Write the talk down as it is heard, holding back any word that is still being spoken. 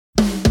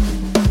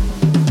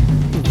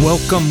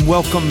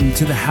Welcome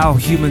to the How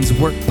Humans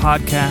Work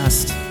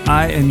podcast.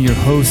 I am your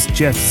host,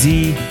 Jeff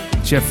Z,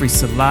 Jeffrey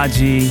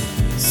Salaji.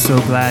 So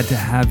glad to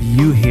have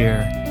you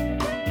here.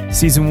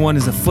 Season 1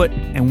 is afoot,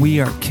 and we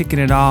are kicking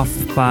it off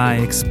by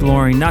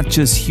exploring not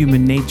just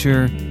human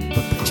nature,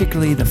 but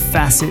particularly the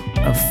facet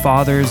of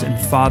fathers and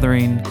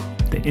fathering,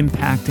 the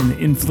impact and the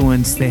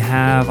influence they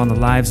have on the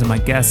lives of my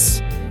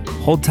guests.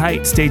 Hold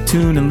tight, stay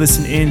tuned, and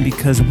listen in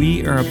because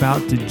we are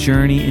about to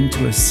journey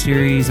into a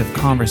series of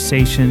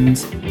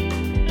conversations.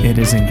 It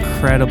is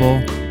incredible.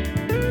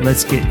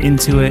 Let's get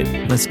into it.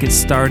 Let's get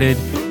started.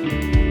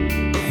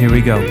 Here we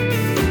go.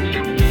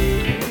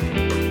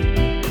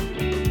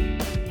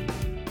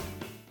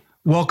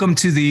 Welcome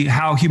to the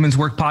How Humans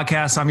Work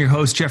podcast. I'm your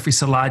host, Jeffrey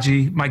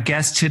Salaji. My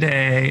guest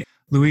today,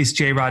 Luis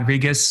J.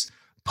 Rodriguez,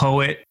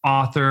 poet,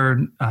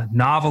 author,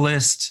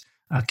 novelist,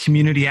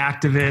 community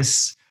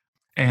activist.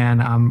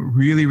 And I'm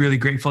really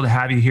grateful to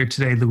have you here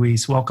today,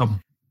 Luis. Welcome.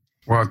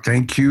 Well,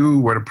 thank you.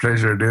 What a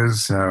pleasure it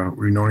is.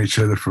 We've known each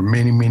other for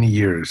many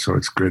years, so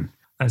it's good.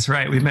 That's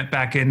right. We met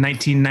back in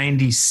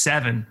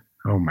 1997.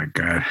 Oh my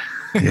God!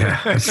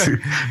 Yeah,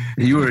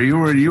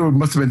 you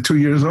must have been 2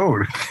 years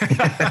old.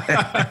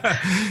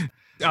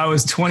 I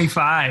was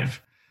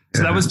 25,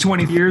 so that was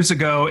 20 years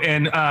ago.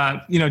 And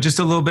just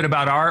a little bit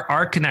about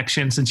our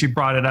connection, since you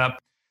brought it up.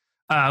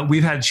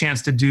 We've had a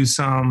chance to do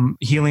some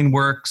healing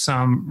work,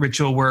 some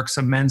ritual work,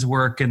 some men's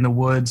work in the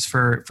woods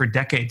for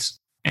decades.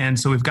 And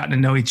so we've gotten to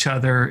know each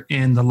other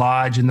in the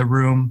lodge, in the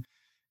room,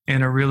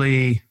 in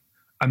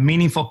a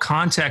meaningful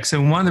context.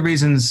 And one of the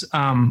reasons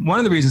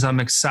I'm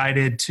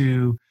excited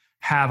to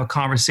have a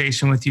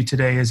conversation with you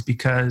today is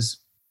because,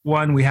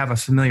 one, we have a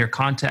familiar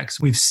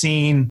context. We've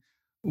seen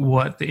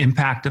what the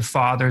impact of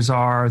fathers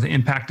are, the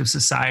impact of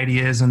society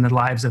is in the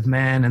lives of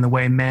men and the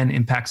way men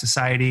impact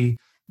society.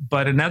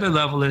 But another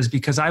level is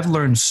because I've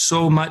learned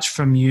so much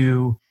from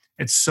you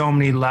at so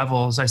many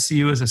levels. I see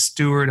you as a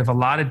steward of a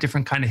lot of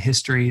different kind of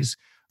histories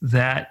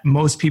that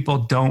most people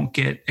don't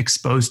get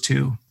exposed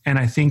to. And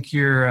I think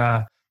you're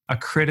a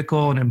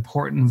critical and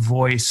important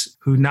voice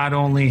who not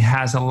only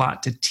has a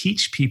lot to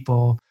teach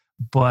people,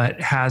 but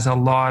has a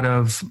lot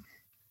of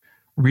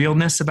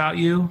realness about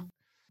you.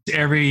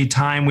 Every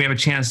time we have a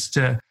chance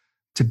to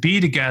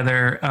be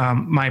together,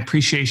 my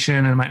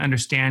appreciation and my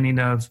understanding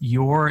of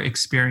your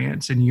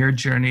experience and your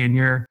journey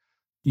and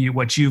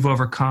what you've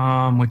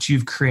overcome, what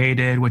you've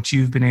created, what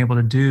you've been able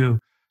to do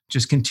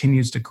just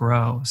continues to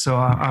grow. So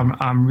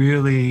I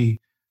mean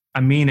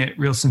it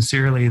real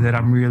sincerely that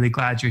I'm really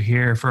glad you're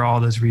here for all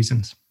those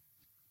reasons.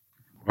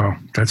 Wow,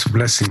 that's a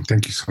blessing.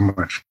 Thank you so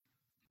much.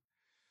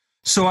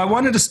 So I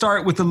wanted to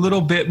start with a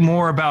little bit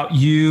more about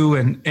you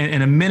in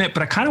a minute,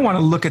 but I kind of want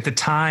to look at the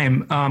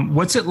time.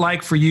 What's it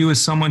like for you as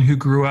someone who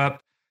grew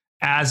up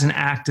as an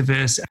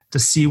activist to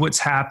see what's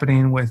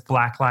happening with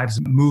Black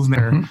Lives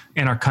Movement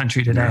in our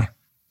country today? Yeah.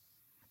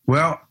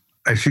 Well,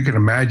 as you can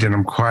imagine,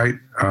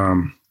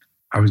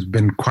 I've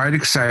been quite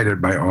excited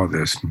by all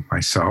this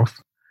myself.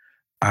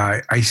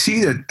 I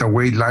see that the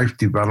way life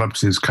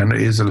develops is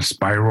a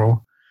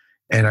spiral.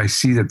 And I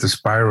see that the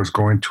spiral is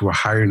going to a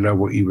higher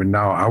level even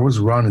now. I was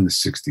around in the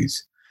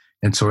 60s.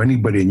 And so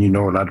anybody, and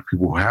a lot of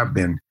people who have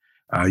been,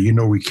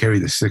 we carry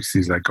the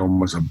 60s like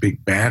almost a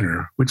big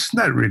banner, which is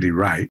not really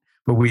right.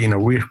 But we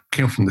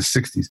came from the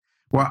 60s.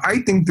 Well, I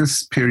think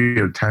this period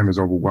of time has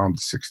overwhelmed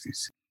the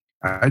 60s.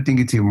 I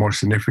think it's even more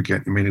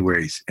significant in many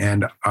ways.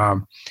 And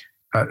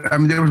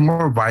there was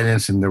more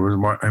violence and there was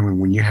more,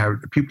 when you have,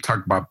 people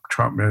talk about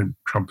Trump, and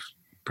Trump's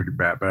pretty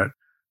bad, but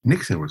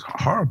Nixon was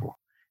horrible.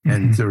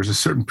 And there was a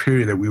certain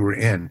period that we were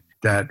in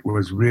that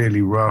was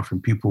really rough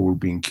and people were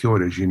being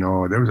killed, as you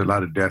know. There was a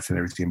lot of deaths and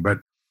everything. But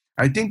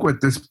I think what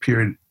this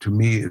period, to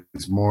me,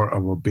 is more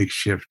of a big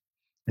shift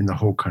in the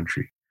whole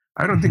country.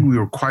 I don't think we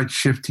were quite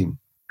shifting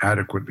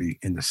adequately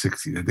in the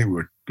 60s. I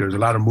think there was a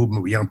lot of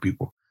movement with young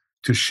people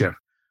to shift.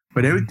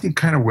 But everything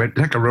kind of went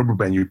like a rubber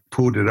band. You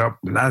pulled it up,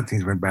 a lot of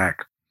things went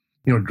back.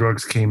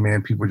 Drugs came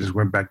in, people just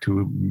went back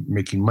to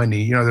making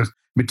money. There's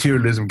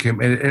materialism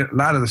came in, and a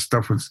lot of the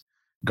stuff was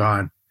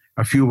gone.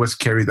 A few of us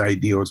carried the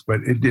ideals,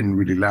 but it didn't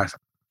really last.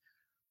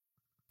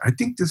 I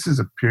think this is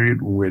a period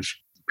in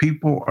which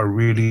people are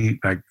really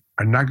are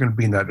not going to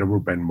be in that rubber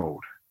band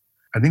mode.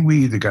 I think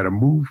we either got to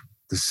move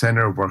the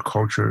center of our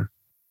culture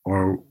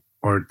or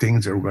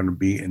things that are going to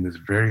be in this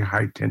very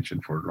high tension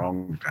for a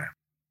long time.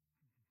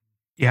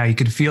 Yeah, you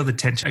could feel the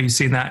tension. Are you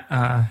seeing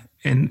that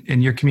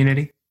in your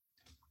community?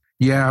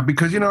 Yeah,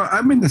 because,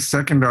 I'm in the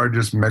second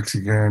largest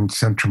Mexican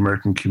Central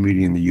American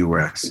community in the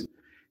U.S.,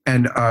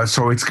 and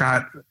so it's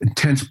got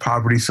intense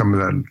poverty. Some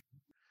of the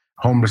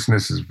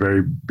homelessness is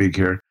very big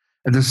here.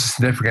 And there's a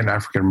significant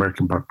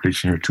African-American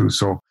population here too.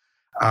 So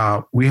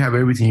we have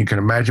everything you can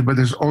imagine. But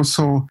there's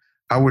also,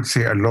 I would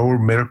say, a lower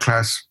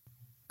middle-class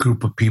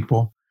group of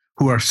people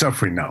who are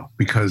suffering now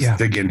because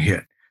they're getting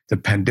hit. The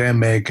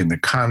pandemic and the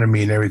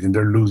economy and everything,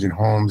 they're losing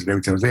homes and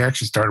everything. They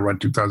actually started around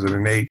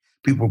 2008.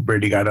 People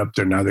barely got up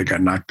there. Now they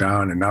got knocked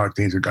down and now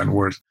things have gotten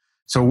worse.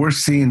 So we're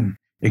seeing,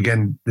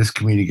 again, this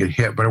community get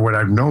hit. But what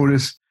I've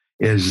noticed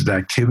is the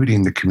activity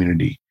in the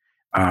community.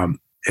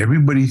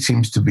 everybody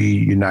seems to be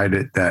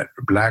united that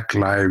Black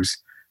lives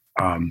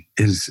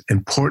is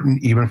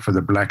important even for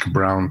the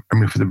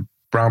for the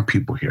brown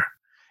people here.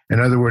 In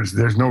other words,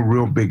 there's no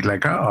real big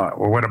like, well,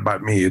 what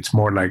about me? It's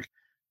more like,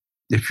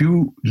 if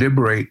you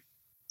liberate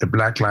the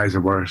Black lives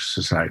of our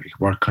society,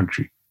 of our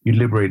country, you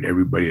liberate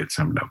everybody at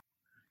some level,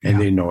 and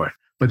they know it.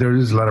 But there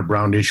is a lot of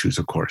brown issues,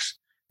 of course.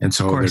 And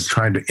so they're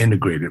trying to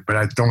integrate it. But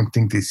I don't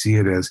think they see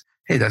it as,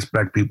 hey, that's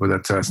Black people,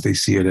 that's us. They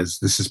see it as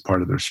this is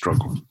part of their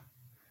struggle.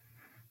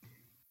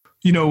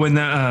 You know, when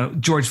the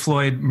George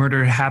Floyd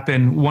murder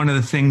happened, one of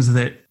the things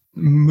that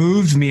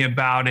moved me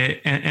about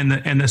it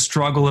and the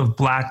struggle of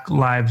Black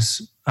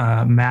Lives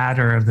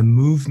Matter, of the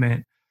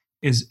movement,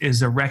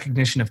 is a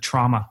recognition of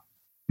trauma.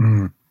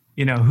 Mm.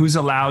 You know, who's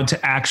allowed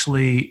to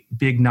actually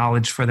be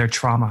acknowledged for their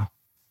trauma.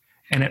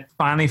 And it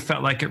finally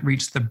felt like it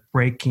reached the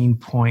breaking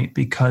point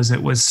because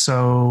it was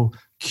so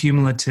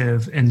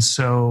cumulative and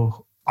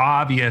so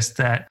obvious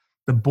that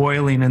the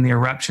boiling and the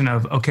eruption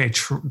of, okay,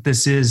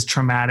 this is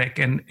traumatic.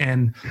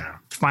 And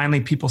finally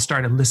people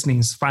started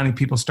listening. Finally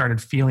people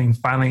started feeling.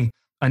 Finally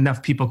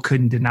enough people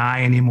couldn't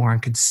deny anymore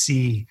and could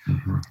see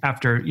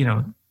after, you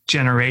know,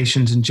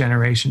 generations and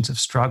generations of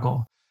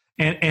struggle.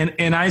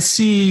 And I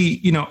see,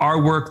 you know,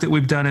 our work that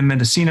we've done in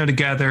Mendocino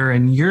together,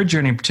 and your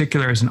journey in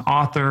particular as an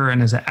author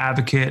and as an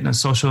advocate and a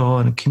social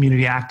and a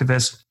community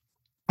activist,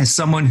 as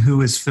someone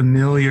who is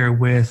familiar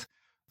with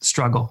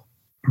struggle,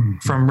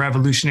 from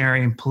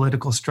revolutionary and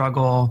political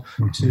struggle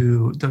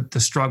to the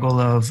struggle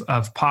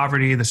of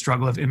poverty, the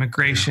struggle of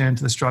immigration,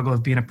 to the struggle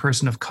of being a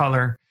person of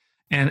color.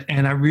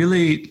 And I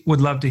really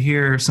would love to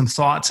hear some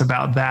thoughts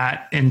about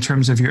that in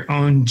terms of your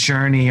own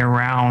journey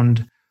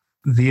around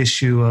the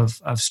issue of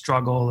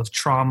struggle, of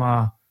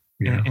trauma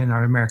in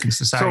our American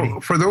society. So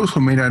for those who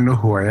may not know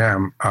who I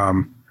am,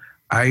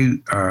 I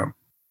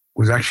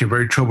was actually a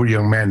very troubled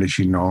young man, as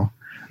you know.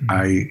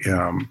 I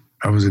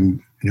was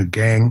in a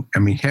gang,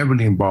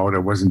 heavily involved. I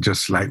wasn't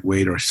just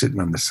lightweight or sitting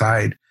on the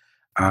side.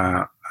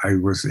 I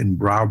was in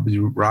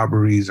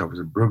robberies, I was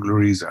in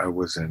burglaries, I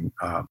was in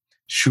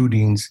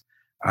shootings.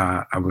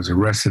 I was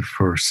arrested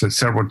for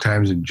several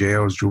times in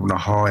jails, juvenile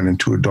hall, and in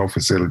 2 adult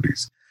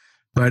facilities.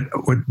 But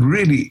what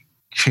really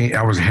changed,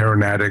 I was a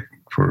heroin addict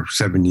for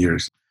 7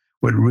 years.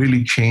 What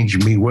really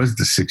changed me was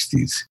the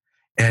 60s.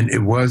 And it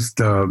was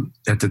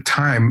at the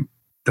time,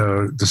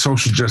 the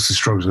social justice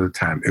struggles of the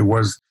time. It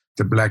was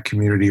the Black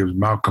community, it was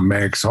Malcolm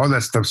X, all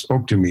that stuff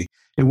spoke to me.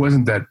 It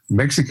wasn't that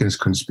Mexicans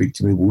couldn't speak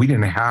to me, but we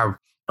didn't have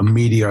a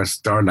media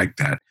star like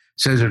that.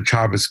 Cesar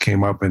Chavez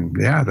came up and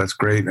that's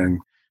great. And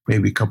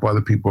maybe a couple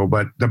other people,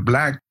 but the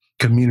Black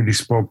community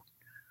spoke.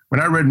 When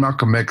I read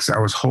Malcolm X, I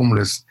was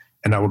homeless,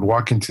 and I would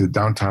walk into the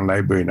downtown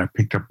library and I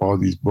picked up all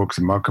these books,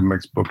 and Malcolm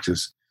X books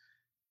just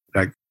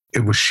like,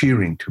 it was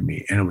shearing to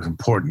me and it was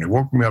important. It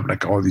woke me up,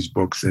 like all these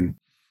books, and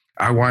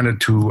I wanted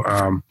to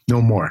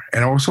know more.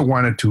 And I also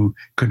wanted to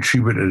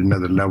contribute at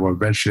another level.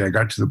 Eventually I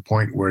got to the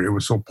point where it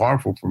was so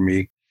powerful for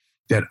me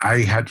that I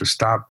had to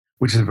stop,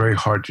 which is very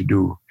hard to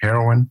do,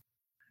 heroin.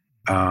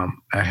 I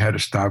had to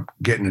stop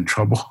getting in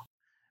trouble.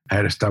 I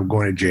had to stop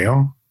going to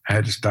jail. I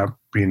had to stop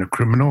being a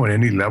criminal at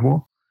any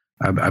level.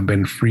 I've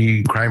been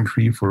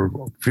crime-free for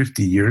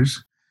 50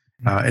 years.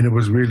 And it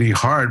was really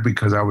hard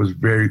because I was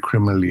very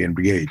criminally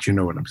engaged. You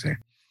know what I'm saying?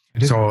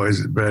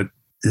 But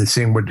the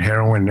same with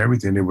heroin and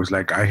everything, it was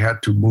like I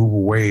had to move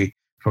away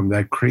from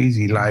that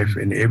crazy life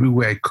in every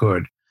way I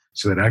could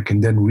so that I can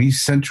then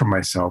recenter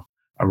myself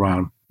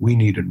around, we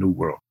need a new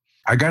world.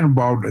 I got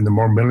involved in the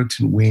more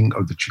militant wing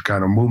of the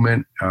Chicano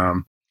movement,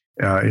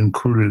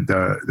 included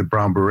the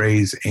Brown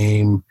Berets,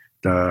 AIM,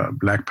 the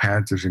Black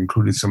Panthers,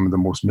 included some of the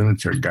most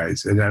military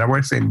guys. And when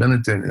I say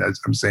militant,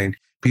 I'm saying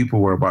people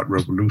were about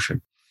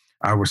revolution.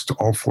 I was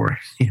all for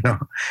it,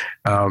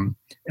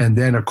 and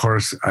then, of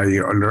course, I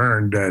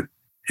learned that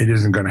it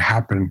isn't going to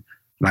happen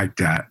like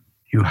that.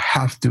 You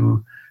have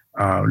to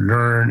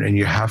learn, and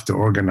you have to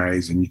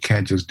organize, and you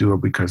can't just do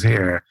it because, hey,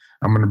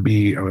 I'm going to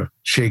be a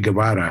Che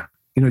Guevara.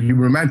 You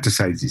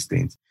romanticize these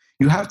things.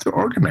 You have to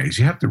organize.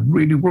 You have to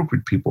really work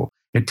with people.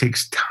 It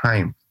takes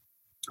time.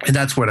 And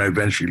that's what I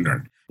eventually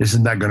learned. This is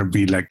not going to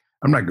be like,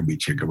 I'm not going to be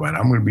Che Guevara.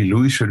 I'm going to be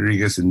Luis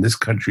Rodriguez in this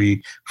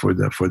country for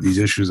these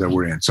issues that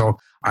we're in. So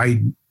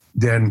I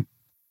then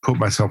put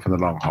myself in the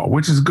long haul,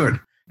 which is good.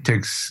 It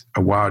takes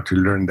a while to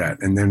learn that.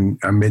 And then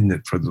I'm in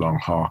it for the long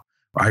haul.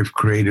 I've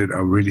created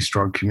a really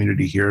strong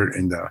community here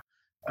in the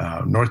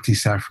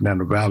Northeast San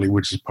Fernando Valley,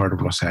 which is part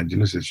of Los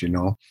Angeles, as you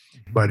know.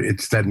 But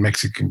it's that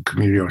Mexican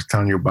community I was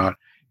telling you about.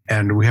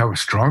 And we have a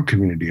strong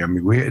community.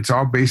 It's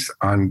all based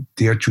on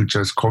Tia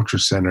Chucha's Culture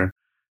Center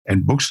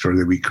and bookstore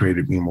that we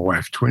created, me and my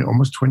wife,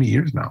 almost 20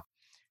 years now.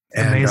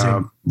 And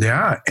amazing.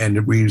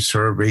 And we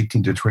serve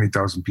 18 to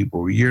 20,000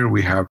 people a year.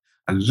 We have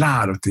a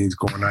lot of things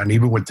going on.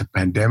 Even with the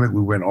pandemic,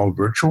 we went all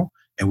virtual,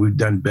 and we've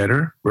done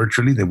better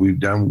virtually than we've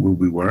done when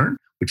we weren't,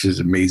 which is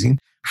amazing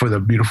for the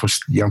beautiful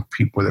young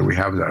people that we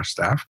have as our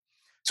staff.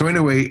 So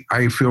anyway,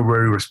 I feel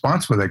very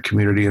responsible for that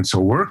community. And so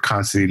we're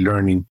constantly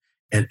learning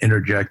and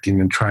interjecting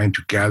and trying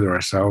to gather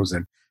ourselves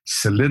and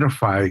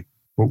solidify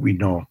what we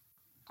know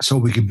so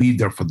we can be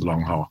there for the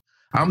long haul.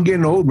 I'm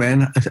getting old,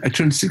 man. I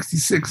turned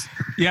 66.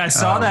 Yeah, I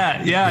saw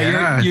that.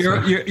 Yeah,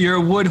 you're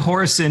a wood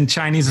horse in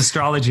Chinese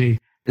astrology.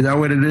 Is that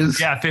what it is?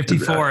 Yeah,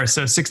 54.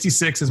 So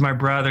 66 is my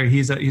brother.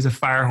 He's a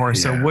fire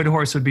horse. So wood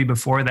horse would be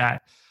before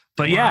that.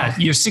 But yeah,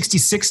 you're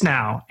 66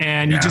 now,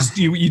 and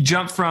you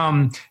jump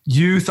from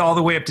youth all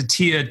the way up to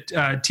Tia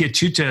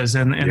Chutas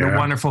and the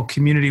wonderful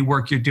community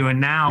work you're doing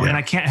now. And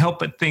I can't help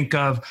but think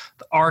of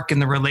the arc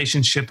and the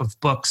relationship of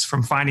books,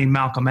 from finding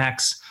Malcolm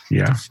X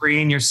to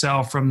freeing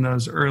yourself from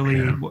those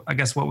early, I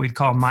guess what we'd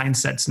call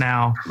mindsets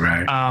now,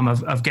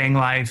 of gang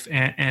life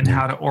and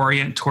how to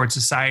orient towards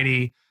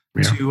society.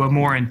 To a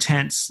more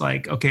intense,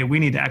 like, okay, we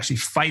need to actually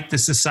fight the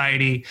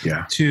society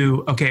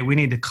to, okay, we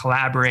need to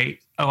collaborate.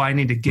 Oh, I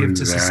need to give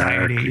to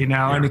society, you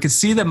know, and you can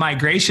see the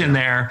migration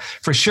there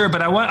for sure.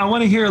 But I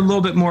want to hear a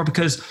little bit more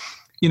because,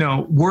 you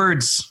know,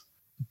 words,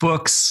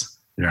 books,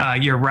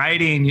 you're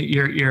writing,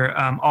 you're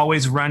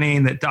always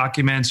running that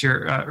documents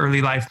your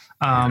early life.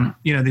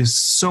 You know, there's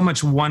so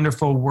much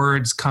wonderful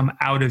words come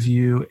out of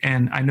you.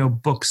 And I know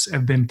books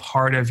have been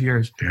part of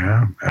your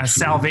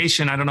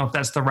salvation. I don't know if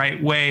that's the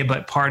right way,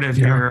 but part of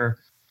your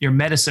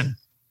medicine.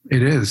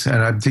 It is.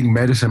 And I think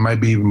medicine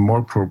might be even more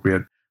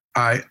appropriate.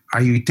 I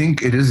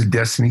think it is a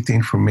destiny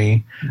thing for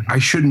me. I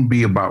shouldn't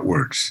be about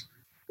words.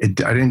 I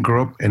didn't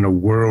grow up in a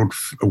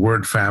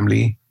word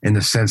family, in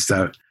the sense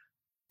that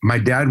my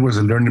dad was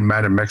a learned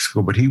man in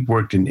Mexico, but he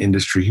worked in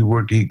industry. He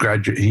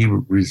retired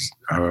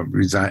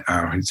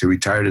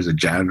as a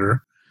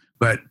janitor.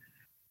 But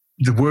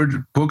the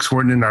word books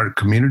weren't in our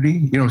community.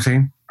 You know what I'm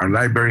saying? Our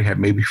library had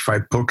maybe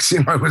 5 books.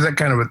 You know, it was that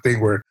kind of a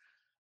thing where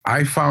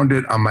I found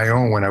it on my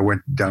own when I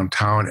went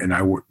downtown, and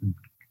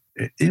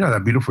you know,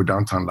 that beautiful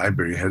downtown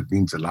library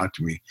means a lot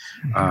to me.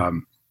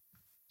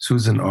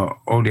 Susan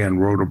Olian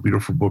wrote a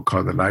beautiful book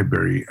called The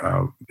Library.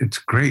 It's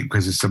great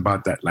because it's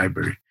about that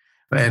library.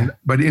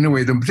 But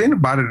anyway, the thing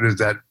about it is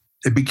that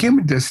it became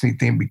a destiny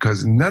thing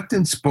because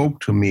nothing spoke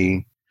to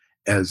me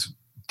as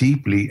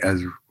deeply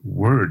as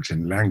words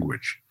and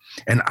language.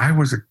 And I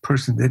was a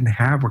person that didn't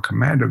have a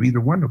command of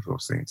either one of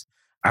those things.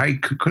 I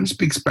couldn't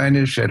speak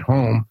Spanish at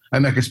home. I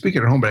mean, I could speak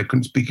it at home, but I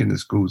couldn't speak in the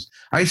schools.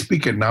 I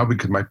speak it now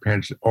because my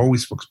parents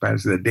always spoke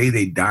Spanish. The day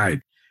they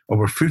died,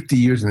 over 50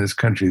 years in this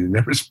country, they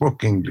never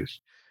spoke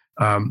English.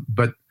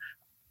 But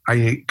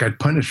I got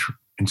punished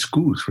in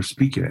schools for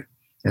speaking it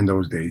in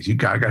those days.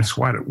 I got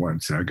swatted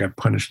once. I got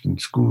punished in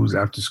schools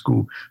after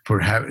school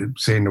for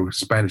saying it was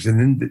Spanish. And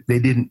then they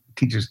didn't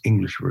teach us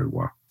English very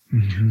well.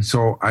 Mm-hmm.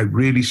 So I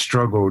really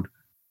struggled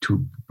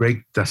to break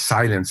the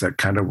silence that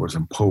kind of was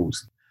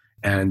imposed.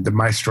 And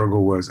my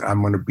struggle was,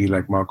 I'm going to be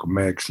like Malcolm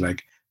X,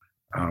 like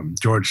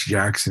George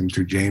Jackson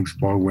to James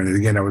Baldwin. And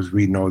again, I was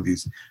reading all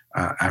these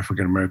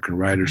African-American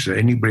writers. So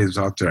anybody that's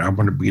out there, I'm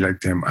going to be like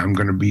them. I'm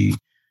going to be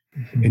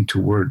into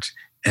words.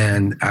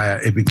 And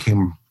it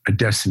became a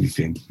destiny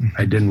thing.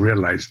 I didn't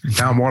realize.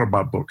 Now I'm all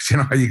about books. You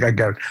know, I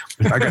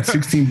got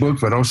 16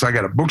 books, but also I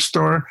got a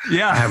bookstore.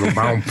 Yeah. I have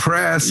my own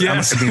press.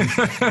 Yes.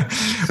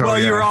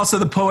 You were also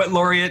the poet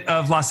laureate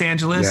of Los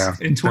Angeles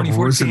in 2014. It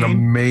was an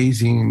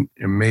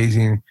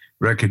amazing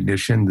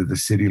recognition that the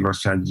city of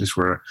Los Angeles,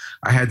 where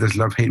I had this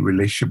love-hate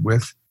relationship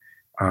with,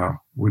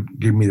 would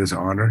give me this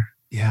honor.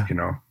 Yeah. You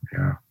know,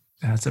 yeah.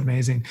 That's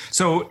amazing.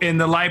 So in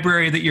the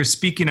library that you're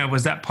speaking of,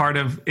 was that part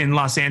of in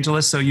Los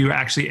Angeles? So you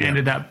actually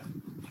ended up,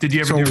 did you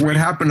ever? So what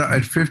happened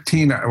at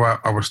 15,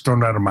 I was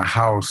thrown out of my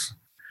house,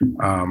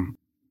 and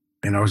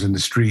I was in the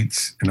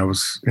streets, and I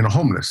was,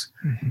 homeless.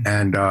 Mm-hmm.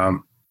 And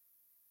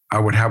I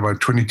would have a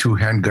 .22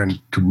 handgun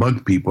to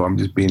mug people. I'm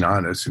just being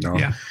honest,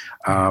 Yeah.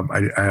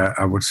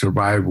 I would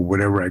survive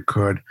whatever I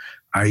could.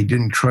 I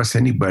didn't trust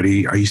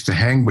anybody. I used to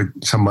hang with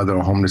some other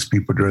homeless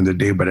people during the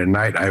day, but at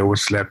night I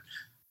always slept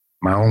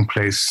my own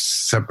place,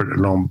 separate,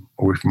 alone,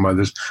 away from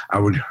others. I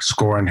would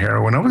score on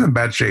heroin. I was in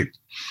bad shape,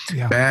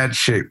 bad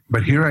shape.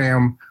 But here I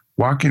am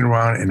walking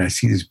around, and I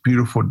see this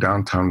beautiful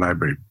downtown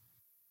library,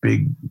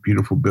 big,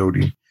 beautiful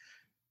building.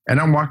 And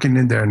I'm walking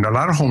in there, and a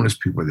lot of homeless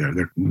people there.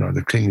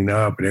 They're cleaning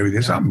up and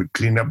everything. So I'm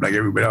cleaning up like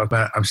everybody else.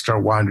 But I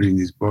start wandering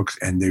these books,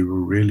 and they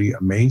were really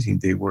amazing.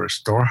 They were a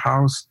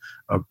storehouse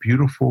of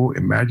beautiful,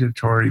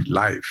 imaginatory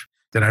life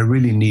that I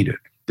really needed,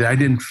 that I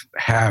didn't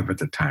have at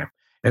the time.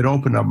 It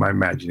opened up my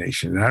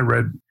imagination, and I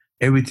read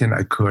everything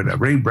I could.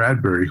 Ray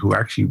Bradbury, who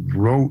actually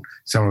wrote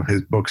some of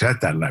his books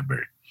at that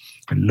library,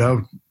 I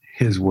loved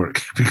his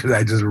work because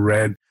I just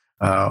read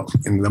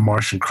in the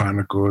Martian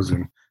Chronicles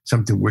and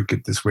Something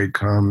Wicked This Way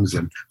Comes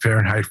and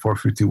Fahrenheit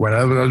 451.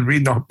 I was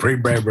reading all Ray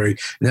Bradbury,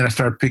 and then I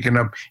started picking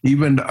up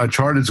even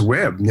Charlotte's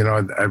Web.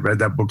 I read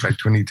that book like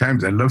 20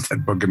 times. I loved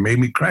that book. It made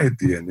me cry at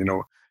the end.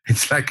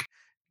 It's like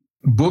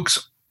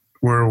books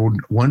were a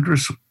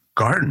wondrous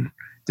garden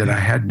that I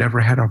had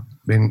never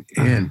been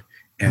in,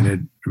 and it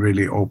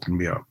really opened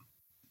me up.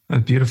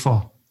 That's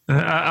beautiful.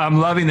 I'm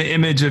loving the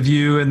image of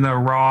you in the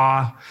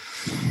raw,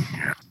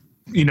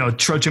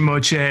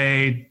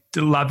 Trochimoche,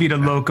 La Vida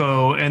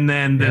Loco, and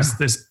then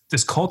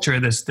this culture,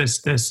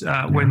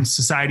 when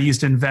society used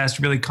to invest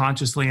really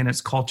consciously in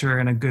its culture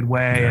in a good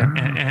way,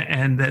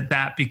 and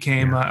that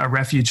became a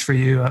refuge for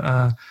you,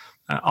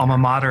 alma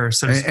mater,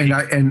 so to speak.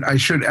 And I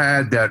should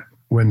add that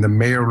when the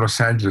mayor of Los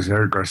Angeles,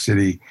 Eric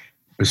Garcetti,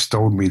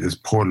 bestowed me this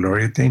poet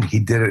laureate thing, he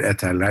did it at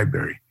that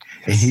library.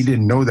 And he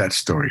didn't know that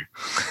story.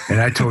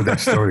 And I told that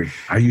story.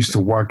 I used to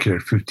walk here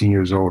at 15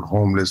 years old,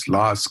 homeless,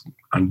 lost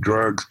on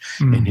drugs.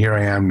 And here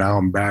I am now.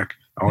 I'm back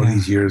all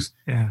these years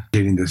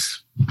getting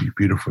this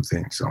beautiful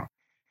thing. So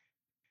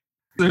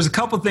there's a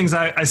couple of things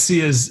I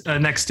see as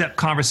next step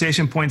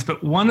conversation points.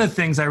 But one of the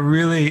things I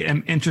really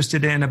am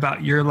interested in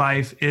about your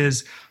life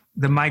is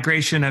the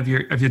migration of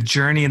your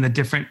journey and the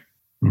different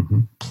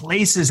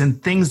places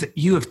and things that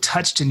you have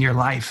touched in your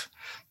life.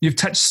 You've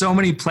touched so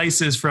many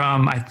places,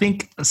 from, I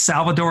think,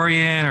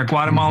 Salvadorian or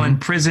Guatemalan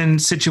prison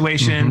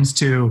situations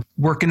to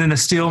working in the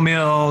steel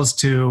mills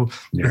to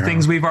the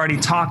things we've already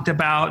talked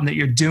about and that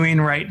you're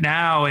doing right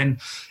now. And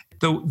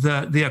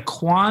the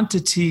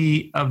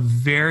quantity of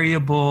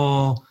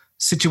variable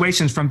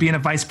situations, from being a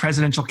vice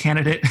presidential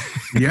candidate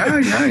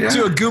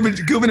to a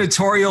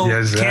gubernatorial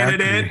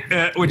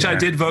candidate, which I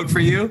did vote for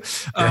you.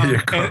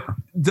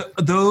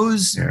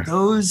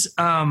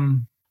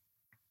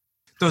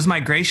 Those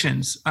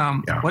migrations,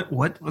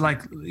 what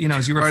like,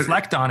 as you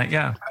reflect on it,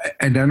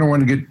 And I don't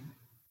want to get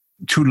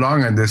too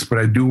long on this, but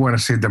I do want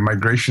to say that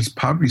migrations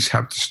probably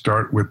have to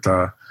start with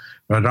the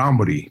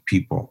Rarámuri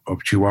people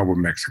of Chihuahua,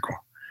 Mexico.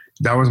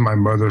 That was my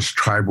mother's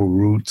tribal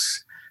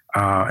roots,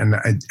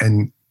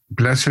 and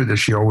bless her that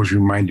she always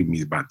reminded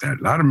me about that.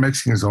 A lot of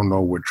Mexicans don't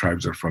know where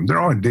tribes are from. They're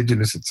all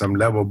indigenous at some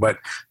level, but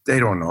they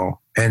don't know.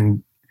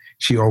 And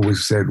she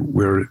always said,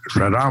 we're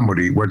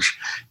Rarámuri, which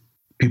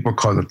people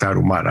call it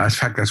Tarahumara. In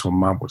fact, that's what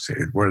Mom would say.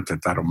 We're the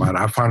Tarahumara.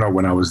 I found out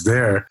when I was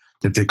there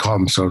that they call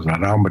themselves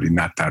Rarámuri,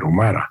 not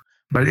Tarahumara.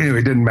 But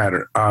anyway, it didn't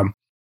matter.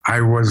 I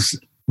was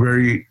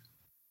very,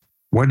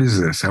 what is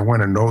this? I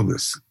want to know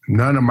this.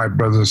 None of my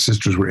brothers and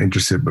sisters were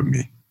interested but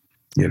me.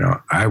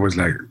 I was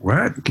like,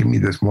 what? Give me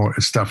this more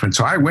stuff. And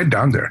so I went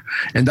down there.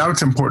 And that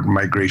was important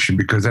migration,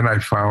 because then I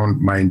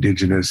found my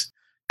indigenous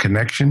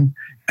connection.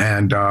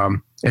 And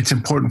it's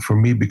important for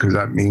me because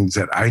that means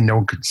that I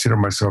consider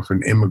myself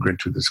an immigrant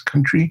to this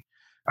country.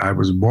 I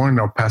was born in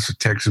El Paso,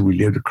 Texas. We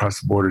lived across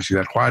the border,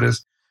 Ciudad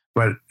Juarez.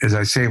 But as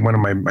I say in one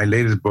of my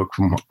latest book,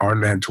 From Our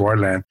Land to Our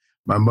Land,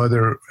 my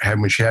mother,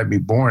 when she had me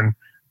born,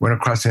 went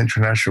across the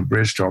International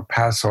Bridge to El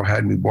Paso,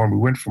 had me born. We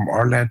went from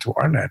our land to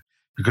our land,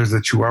 because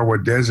the Chihuahua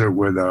Desert,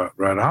 where the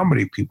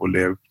Rarámuri people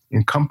live,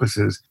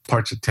 encompasses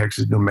parts of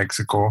Texas, New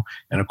Mexico,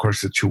 and of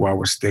course the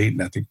Chihuahua State,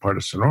 and I think part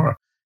of Sonora.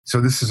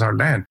 So this is our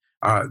land.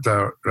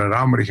 The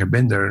Rarámuri have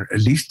been there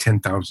at least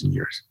 10,000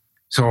 years.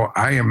 So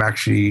I am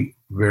actually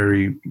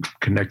very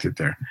connected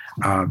there.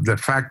 The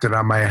fact that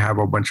I might have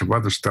a bunch of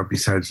other stuff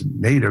besides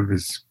Native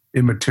is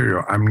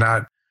immaterial. I'm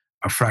not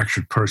a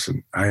fractured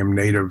person. I am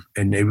Native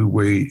in every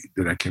way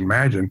that I can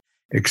imagine,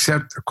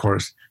 except, of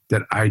course,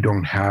 that I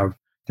don't have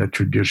that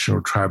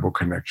traditional tribal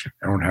connection.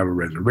 I don't have a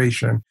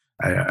reservation.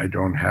 I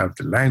don't have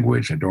the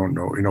language. I don't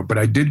know, but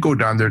I did go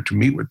down there to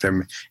meet with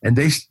them, and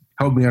they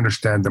helped me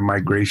understand the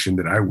migration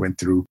that I went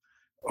through.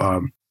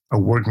 A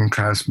working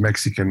class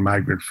Mexican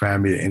migrant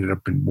family. I ended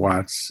up in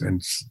Watts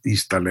and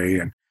East LA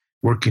and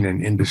working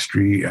in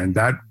industry. And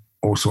that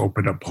also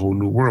opened up a whole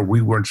new world.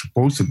 We weren't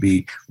supposed to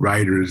be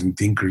writers and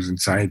thinkers and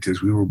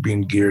scientists. We were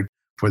being geared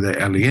for the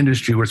LA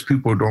industry, which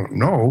people don't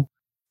know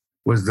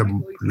was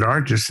the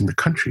largest in the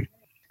country.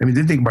 I mean,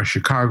 they think about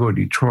Chicago,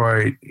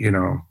 Detroit,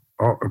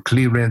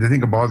 Cleveland. They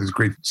think about all these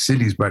great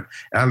cities, but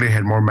LA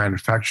had more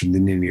manufacturing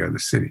than any other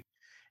city.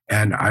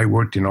 And I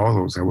worked in all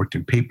those. I worked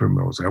in paper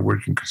mills. I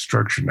worked in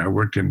construction. I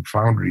worked in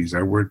foundries.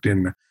 I worked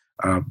in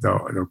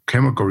the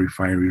chemical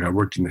refinery. I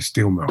worked in the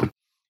steel mill.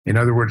 In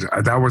other words,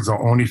 that was the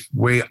only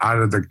way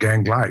out of the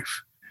gang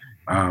life,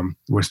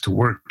 was to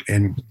work.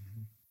 And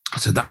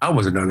so that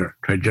was another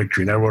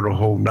trajectory. And I wrote a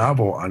whole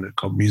novel on it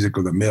called Music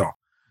of the Mill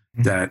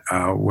that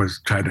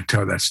was trying to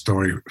tell that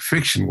story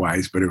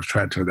fiction-wise, but it was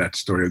trying to tell that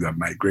story of that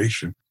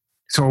migration.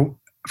 So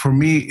for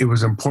me, it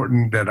was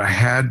important that I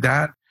had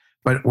that.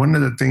 But one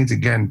of the things,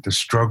 again, the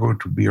struggle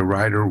to be a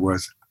writer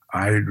was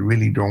I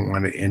really don't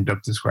want to end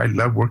up this way. I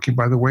love working,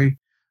 by the way.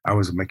 I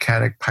was a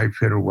mechanic, pipe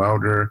fitter,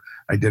 welder.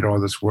 I did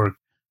all this work.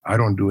 I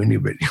don't do any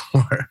of it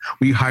anymore.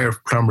 We hire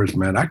plumbers,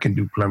 man. I can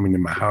do plumbing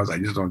in my house. I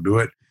just don't do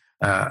it.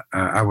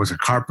 I was a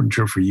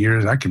carpenter for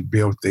years. I can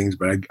build things,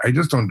 but I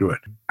just don't do it.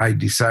 I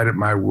decided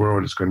my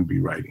world is going to be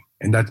writing.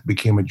 And that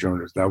became a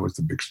journalist. That was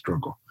the big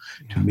struggle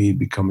to me,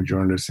 become a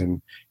journalist.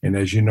 And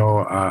as you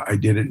know, I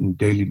did it in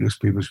daily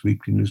newspapers,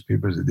 weekly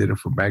newspapers. I did it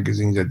for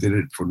magazines. I did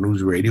it for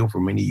news radio for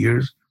many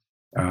years.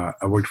 I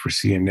worked for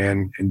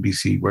CNN,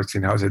 NBC,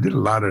 Westinghouse. I did a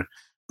lot of,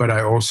 but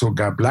I also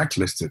got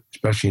blacklisted,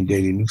 especially in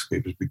daily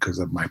newspapers, because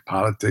of my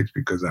politics,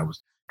 because I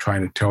was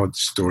trying to tell the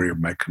story of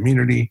my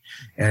community.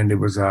 And it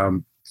was,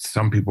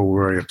 some people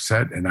were very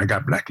upset, and I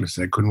got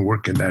blacklisted. I couldn't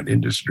work in that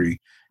industry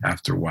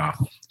after a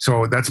while.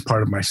 So that's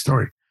part of my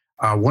story.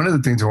 One of the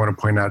things I want to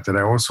point out that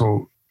I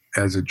also,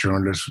 as a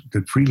journalist,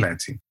 did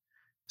freelancing.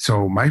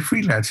 So my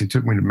freelancing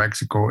took me to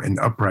Mexico and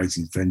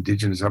uprisings, the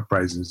indigenous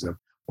uprisings of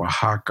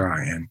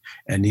Oaxaca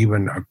and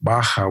even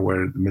Baja,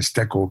 where the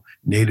Mixteco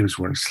natives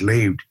were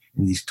enslaved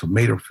in these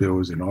tomato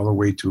fields and all the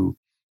way to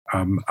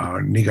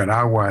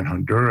Nicaragua and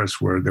Honduras,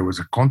 where there was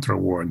a Contra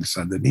war, and the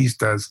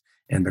Sandinistas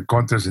and the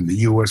Contras in the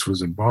U.S.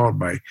 was involved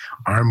by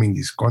arming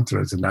these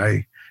Contras. And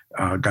I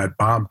got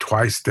bombed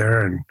twice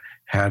there and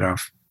had a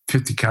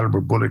 50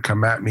 caliber bullet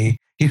come at me.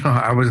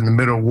 I was in the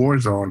middle of war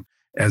zone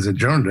as a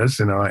journalist,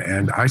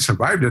 and I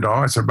survived it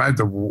all. I survived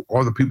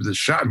all the people that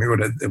shot me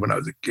when I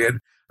was a kid.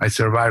 I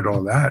survived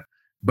all that.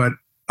 But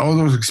all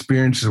those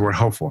experiences were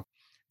helpful,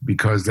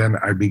 because then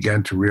I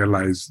began to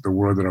realize the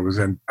world that I was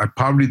in.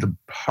 Probably the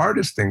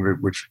hardest thing,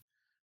 which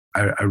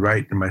I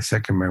write in my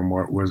second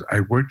memoir, was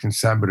I worked in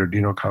San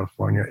Bernardino,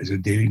 California, as a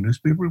daily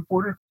newspaper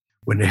reporter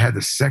when they had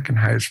the second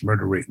highest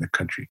murder rate in the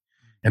country.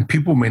 And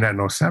people may not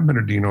know, San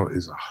Bernardino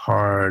is a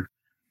hard,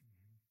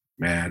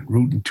 man,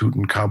 rootin'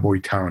 tootin' cowboy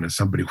town, as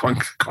somebody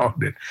once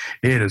called it.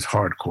 It is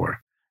hardcore.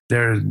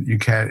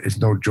 It's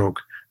no joke.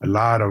 A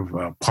lot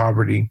of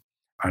poverty,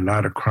 a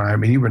lot of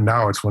crime. And even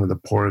now, it's one of the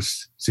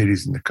poorest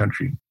cities in the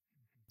country.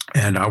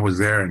 And I was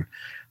there, and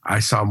I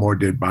saw more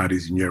dead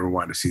bodies than you ever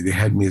want to see. They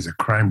had me as a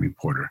crime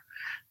reporter.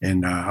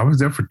 And I was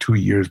there for 2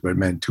 years, but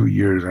man, 2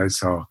 years, I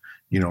saw,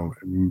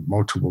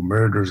 multiple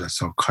murders. I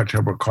saw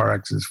terrible car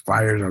accidents,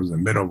 fires. I was in the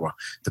middle of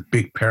the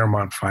big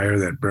Paramount fire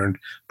that burned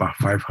about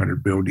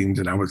 500 buildings.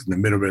 And I was in the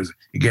middle of it,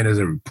 as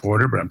a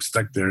reporter, but I'm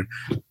stuck there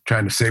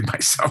trying to save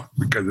myself,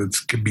 because it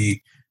could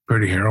be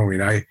pretty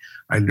harrowing. I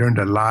learned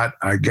a lot.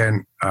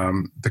 Again,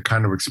 the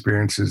kind of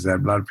experiences that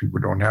a lot of people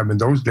don't have. In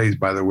those days,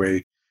 by the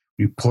way,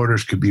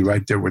 reporters could be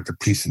right there with the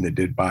police and the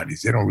dead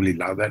bodies. They don't really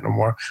allow that no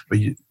more. But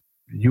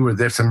you were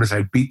there. Sometimes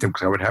I'd beat them,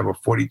 because I would have a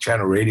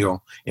 40-channel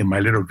radio in my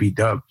little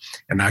V-dub,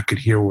 and I could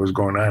hear what was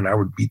going on. I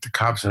would beat the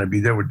cops, and I'd be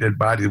there with dead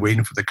bodies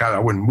waiting for the cops. I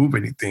wouldn't move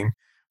anything,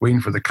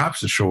 waiting for the cops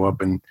to show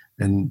up. And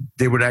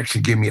they would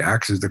actually give me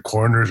access to the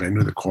coroners. I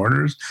knew the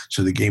coroners,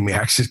 so they gave me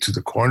access to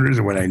the coroners.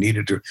 And when I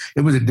needed to,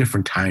 it was a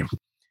different time.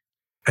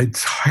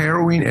 It's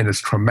harrowing and it's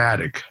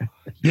traumatic.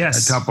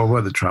 Yes. On top of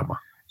other trauma.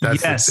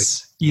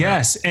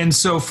 Yes. And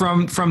so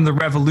from the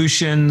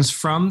revolutions,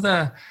 from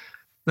the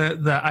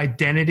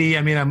identity.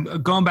 I mean,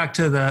 I'm going back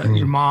to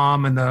your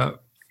mom and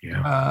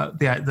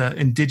the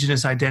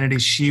indigenous identity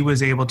she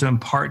was able to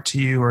impart to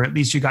you, or at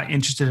least you got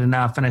interested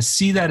enough. And I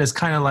see that as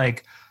kind of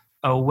like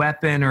a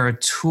weapon or a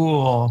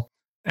tool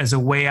as a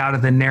way out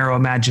of the narrow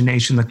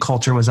imagination the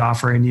culture was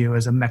offering you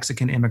as a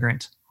Mexican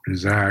immigrant.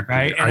 Exactly.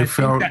 Right. And I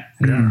felt,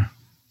 No,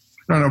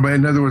 but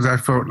in other words, I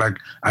felt like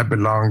I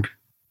belonged.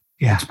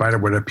 In spite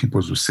of what other people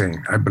were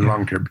saying, I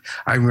belonged here.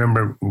 I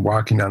remember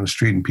walking down the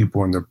street and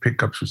people in their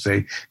pickups would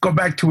say, "Go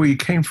back to where you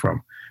came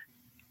from."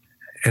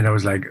 And I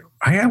was like,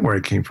 I am where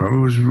I came from.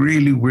 It was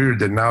really weird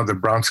that now the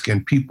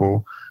brown-skinned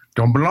people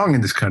don't belong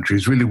in this country.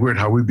 It's really weird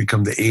how we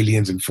become the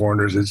aliens and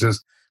foreigners. It's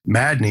just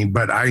maddening,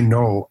 but I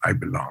know I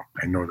belong.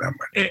 I know that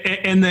much.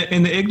 And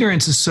the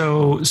ignorance is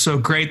so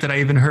great that I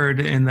even heard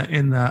in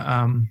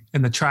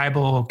the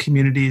tribal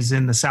communities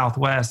in the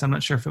Southwest. I'm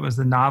not sure if it was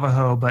the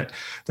Navajo, but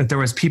that there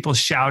was people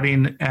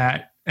shouting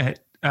at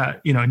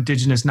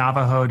indigenous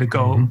Navajo to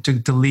go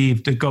to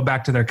leave, to go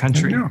back to their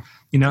country.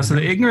 So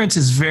the ignorance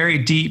is very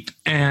deep.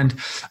 And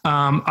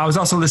I was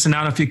also listening. I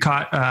don't know if you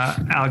caught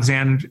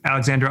Alexandra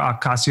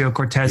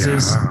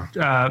Ocasio-Cortez's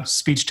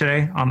speech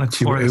today on the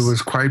floor. It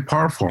was quite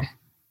powerful.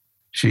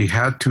 She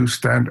had to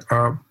stand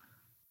up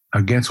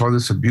against all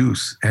this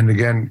abuse. And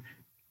again,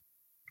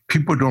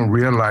 people don't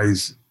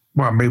realize,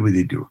 well, maybe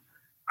they do.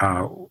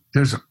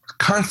 There's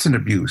constant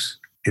abuse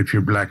if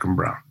you're black and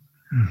brown.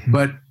 Mm-hmm.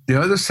 But the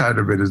other side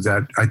of it is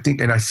that I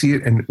think, and I see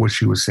it in what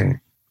she was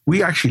saying,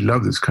 we actually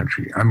love this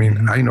country. I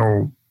mean, I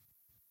know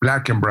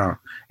black and brown,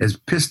 as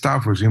pissed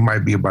off as you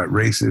might be about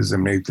racism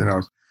and everything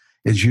else,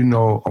 as you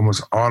know,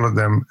 almost all of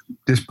them,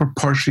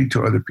 disproportionately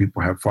to other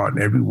people, have fought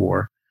in every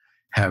war,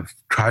 have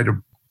tried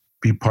to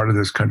be part of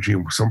this country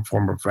in some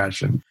form or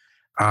fashion.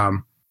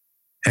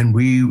 And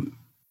we,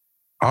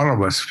 all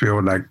of us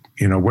feel like,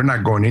 we're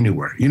not going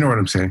anywhere. You know what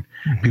I'm saying?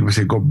 Mm-hmm. People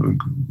say, go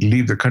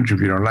leave the country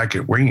if you don't like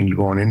it. We ain't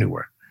going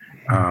anywhere.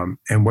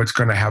 And what's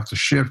going to have to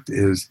shift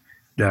is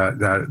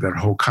that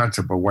whole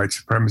concept of white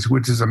supremacy,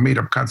 which is a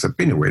made-up concept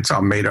anyway. It's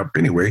all made up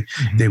anyway.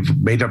 Mm-hmm. They've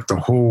made up the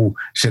whole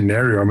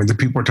scenario. I mean, the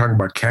people are talking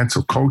about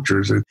cancel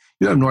cultures.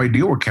 You have no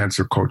idea what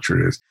cancel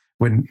culture is.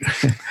 When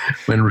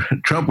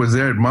Trump was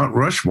there at Mount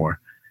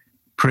Rushmore,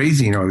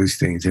 praising all these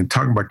things and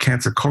talking about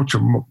cancel culture,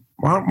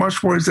 Mount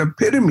Rushmore is the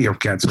epitome of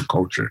cancel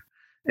culture.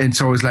 And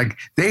so it's like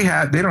they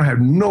don't have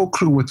no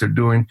clue what they're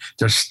doing.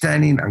 They're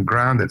standing on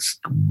ground that's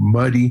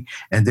muddy,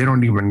 and they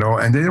don't even know.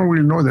 And they don't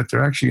really know that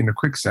they're actually in the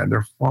quicksand.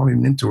 They're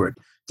falling into it.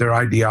 Their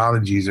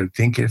ideologies, their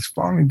thinking, it's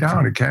falling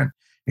down.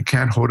 It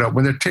can't hold up.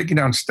 When they're taking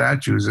down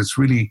statues, it's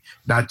really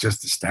not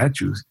just the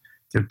statues.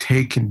 They're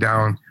taking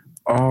down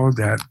all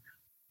that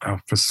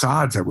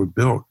facades that were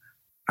built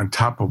on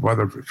top of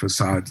other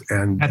facades,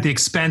 and at the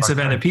expense of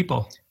other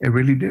people. It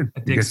really did.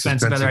 At the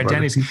expense of other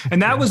identities.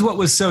 And that was what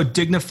was so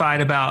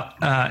dignified about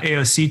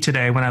AOC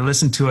today when I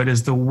listened to it,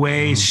 is the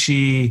way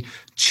she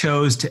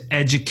chose to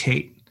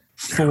educate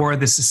for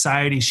the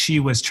society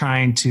she was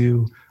trying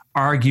to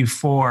argue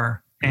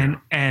for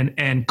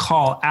and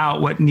call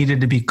out what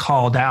needed to be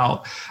called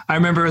out. I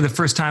remember the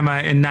first time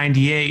in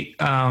 '98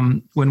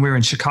 when we were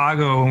in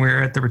Chicago, when we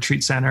were at the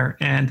retreat center,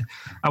 and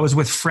I was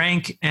with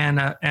Frank and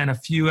a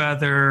few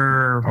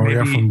other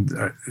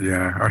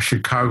our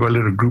Chicago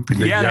little group in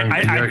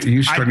the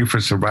Youth Struggling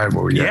for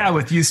Survival. Yeah,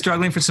 with Youth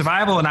Struggling for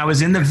Survival, and I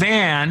was in the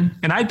van,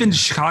 and I'd been to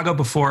Chicago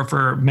before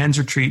for men's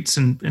retreats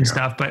and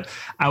stuff, but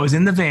I was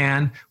in the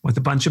van with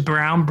a bunch of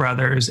Brown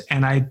brothers,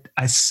 and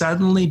I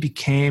suddenly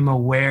became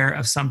aware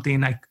of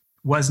something I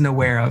wasn't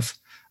aware of.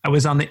 I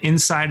was on the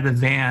inside of the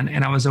van,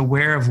 and I was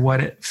aware of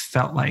what it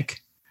felt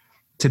like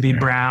to be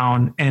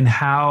brown, and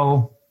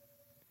how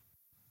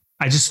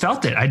I just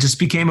felt it. I just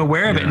became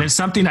aware of it. And it's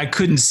something I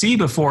couldn't see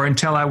before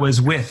until I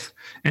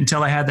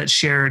had that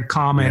shared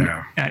common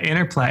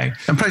interplay.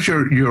 And plus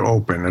you're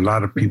open. A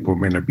lot of people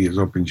may not be as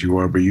open as you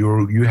are, but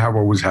you have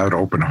always had an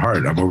open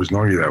heart. I've always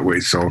known you that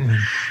way. So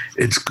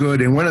it's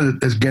good. And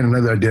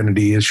another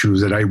identity issue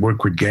is that I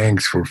work with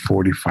gangs for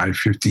 45,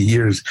 50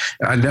 years.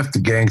 I left the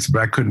gangs,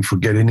 but I couldn't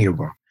forget any of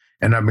them.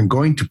 And I've been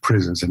going to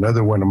prisons,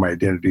 another one of my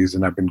identities.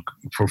 And I've been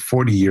for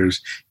 40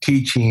 years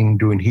teaching,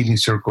 doing healing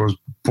circles,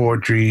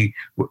 poetry,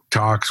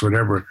 talks,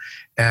 whatever.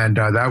 And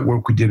that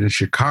work we did in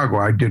Chicago,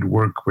 I did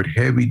work with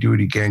heavy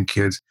duty gang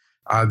kids.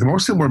 The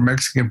most of them were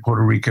Mexican,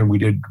 Puerto Rican. We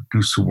did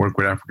do some work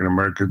with African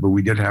Americans, but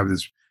we did have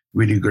this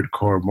really good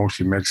core of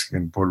mostly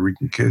Mexican, Puerto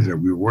Rican kids that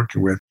we were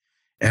working with.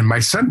 And my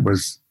son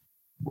was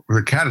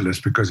the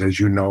catalyst because, as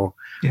you know,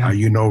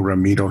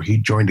 Ramiro, he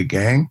joined a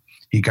gang.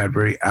 He got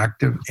very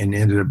active and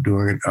ended up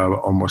doing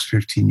almost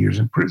 15 years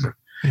in prison.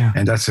 Yeah.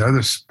 And that's the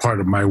other part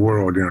of my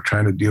world,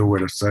 trying to deal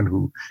with a son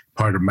who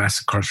part of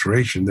mass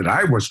incarceration that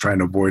I was trying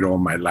to avoid all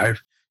my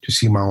life, to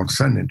see my own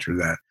son enter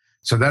that.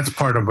 So that's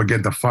part of,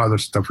 again, the father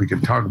stuff we can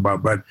talk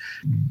about, but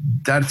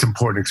that's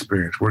important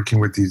experience,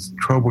 working with these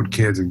troubled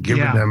kids and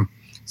giving them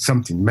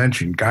something,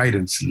 mentoring,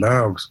 guidance,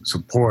 love,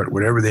 support,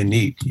 whatever they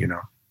need,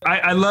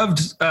 I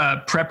loved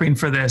prepping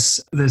for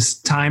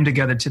this time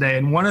together today.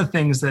 And one of the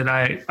things that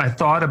I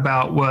thought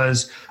about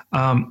was,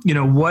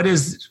 what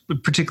is,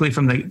 particularly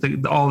from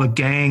all the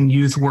gang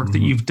youth work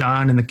that you've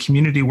done and the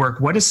community work,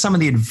 what is some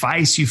of the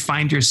advice you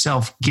find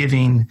yourself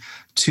giving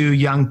to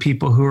young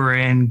people who are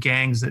in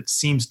gangs that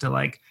seems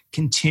to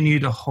continue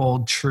to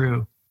hold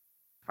true?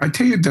 I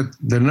tell you that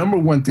the number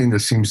one thing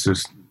that seems to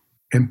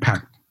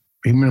impact,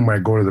 even when I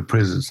go to the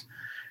prisons,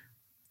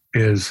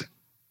 is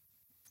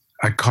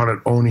I call it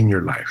owning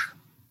your life.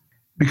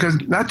 Because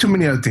not too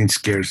many other things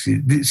scare you.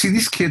 See,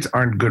 these kids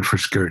aren't good for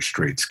Scared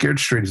Straight. Scared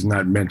Straight is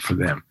not meant for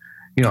them.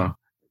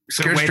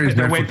 Scared Straight is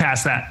they're way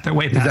past that. They're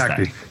way past that.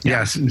 Exactly.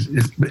 Yes.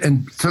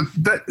 And so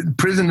that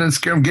prison doesn't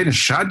scare them. Getting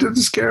shot doesn't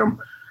scare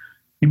them.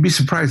 You'd be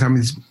surprised. I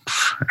mean,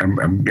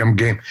 I'm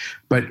game.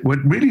 But what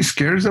really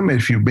scares them,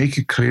 if you make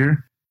it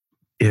clear,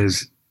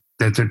 is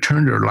that they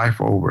turn their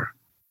life over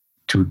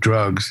to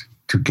drugs,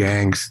 to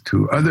gangs,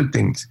 to other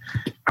things.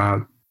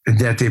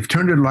 That they've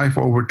turned their life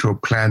over to a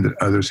plan that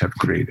others have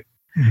created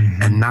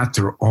and not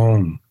their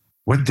own,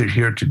 what they're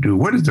here to do,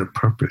 what is their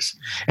purpose.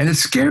 And it's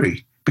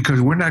scary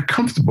because we're not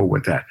comfortable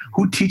with that.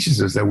 Who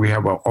teaches us that we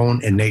have our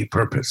own innate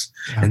purpose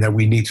and that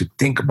we need to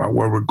think about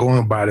where we're going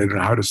about it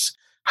and how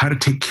to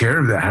take care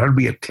of that, how to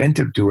be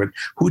attentive to it?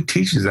 Who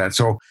teaches that?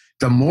 So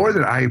the more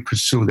that I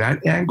pursue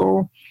that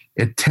angle,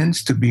 it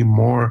tends to be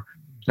more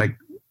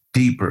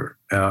deeper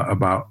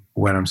about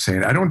what I'm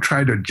saying. I don't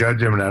try to judge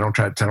them, and I don't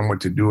try to tell them what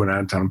to do, and I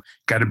don't tell them,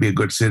 got to be a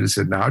good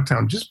citizen. Now I tell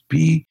them, just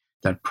be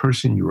that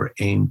person you were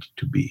aimed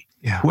to be.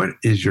 Yeah. What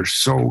is your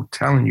soul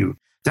telling you?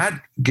 That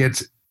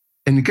gets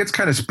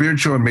kind of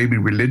spiritual and maybe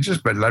religious,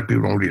 but a lot of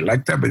people don't really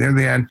like that. But in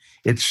the end,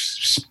 it's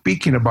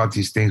speaking about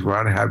these things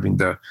without having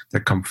the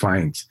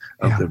confines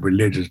of the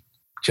religious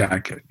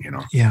jacket,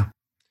 Yeah.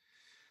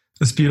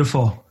 That's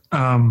beautiful.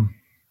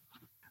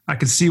 I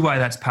can see why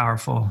that's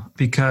powerful,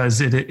 because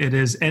it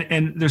is,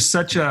 and there's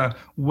such a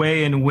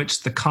way in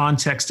which the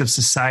context of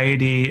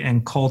society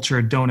and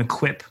culture don't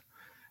equip.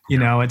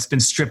 It's been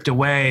stripped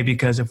away,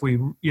 because if we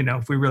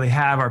really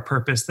have our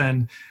purpose,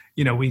 then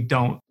we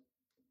don't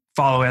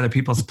follow other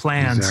people's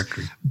plans.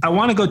 Exactly. I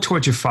want to go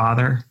towards your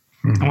father.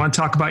 I want to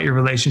talk about your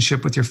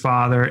relationship with your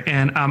father,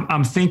 and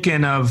I'm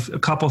thinking of a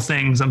couple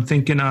things. I'm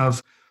thinking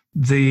of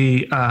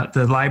the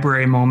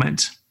library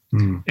moment.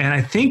 And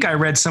I think I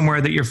read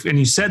somewhere that and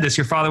you said this,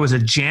 your father was a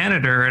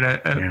janitor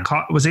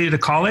at was he at a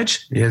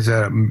college? He has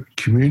a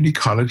community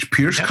college,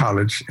 Pierce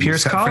College.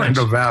 Pierce in College. San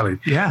Fernando Valley.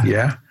 Yeah.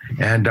 Yeah.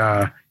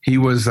 And he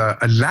was a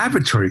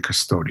lavatory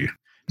custodian.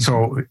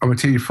 So I'm going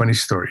to tell you a funny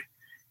story.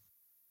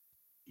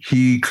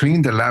 He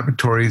cleaned the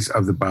lavatories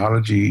of the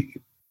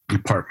biology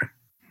department.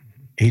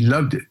 He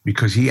loved it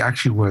because he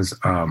actually was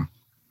a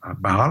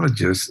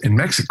biologist in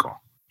Mexico.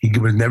 He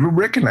was never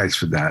recognized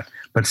for that,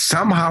 but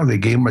somehow they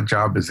gave him a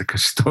job as a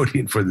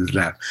custodian for this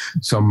lab.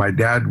 So my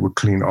dad would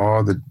clean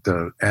all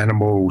the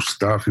animal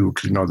stuff. He would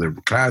clean all the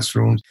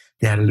classrooms.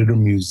 They had a little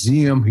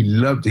museum. He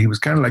loved it. He was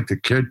kind of like the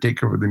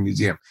caretaker for the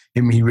museum.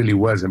 I mean, he really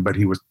wasn't, but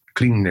he was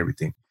cleaning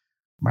everything.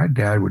 My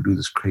dad would do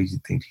this crazy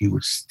thing. He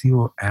would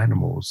steal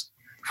animals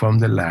from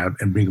the lab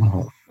and bring them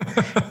home.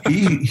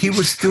 He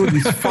would steal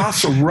these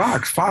fossil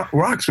rocks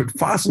with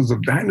fossils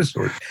of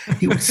dinosaurs.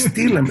 He would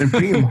steal them and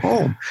bring them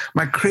home.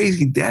 My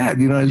crazy dad,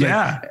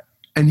 Yeah.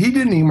 And he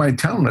didn't even mind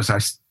telling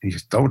us he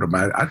stole them.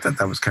 I thought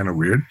that was kind of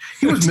weird.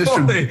 He was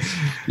Totally.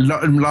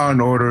 Mr. Law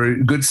and Order,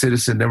 good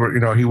citizen.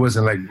 Never, he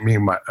wasn't like me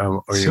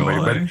or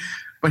anybody.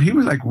 But he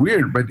was like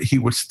weird. But he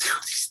would steal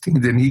these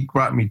things. And he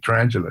brought me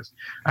tarantulas.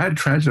 I had a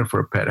tarantula for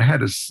a pet. I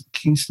had a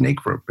king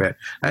snake for a pet.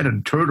 I had a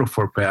turtle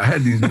for a pet. I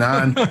had these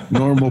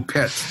non-normal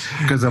pets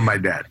because of my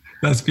dad.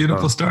 That's a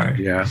beautiful story.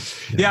 Yeah.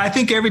 I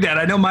think every dad.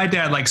 I know my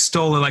dad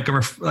stole like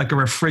a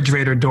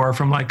refrigerator door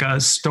from like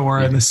a store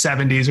in the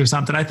 70s or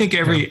something. I think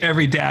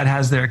every dad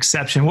has their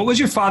exception. What was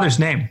your father's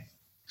name?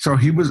 So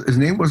his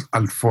name was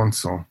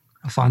Alfonso.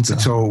 Alfonso.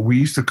 So we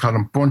used to call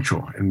him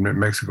Poncho in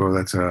Mexico.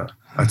 That's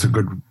a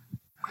good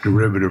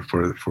derivative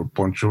for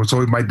Poncho.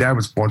 So my dad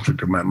was Poncho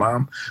to my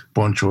mom.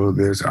 Poncho.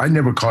 I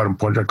never called him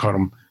Poncho. I called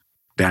him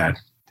Dad.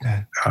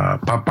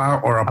 Papa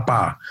or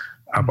Apa.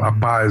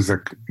 Apa is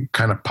a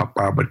kind of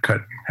papa, but cut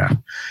in half.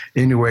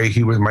 Anyway,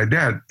 he was my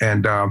dad.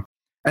 And I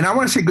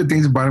want to say good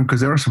things about him because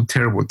there are some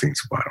terrible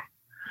things about him.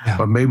 Yeah.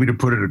 But maybe to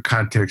put it in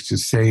context, to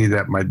say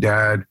that my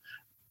dad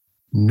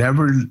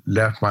never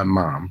left my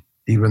mom,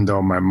 even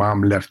though my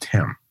mom left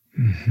him.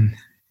 Mm-hmm.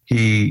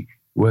 He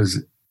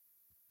was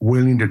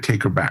willing to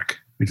take her back,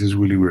 which is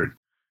really weird.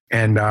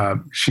 And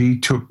she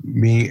took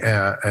me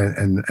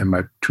and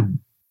my two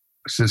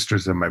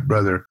sisters and my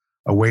brother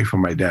away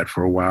from my dad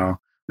for a while.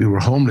 We were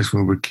homeless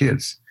when we were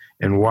kids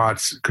in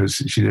Watts because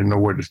she didn't know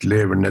where to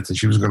live or nothing.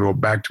 She was going to go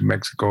back to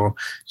Mexico.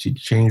 She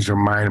changed her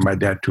mind, and my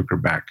dad took her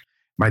back.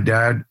 My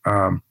dad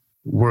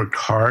worked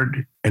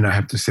hard, and I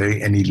have to say,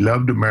 and he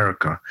loved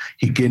America.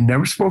 He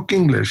never spoke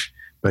English,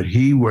 but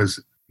he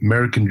was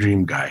American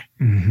dream guy.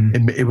 Mm-hmm.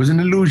 And it was an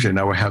illusion,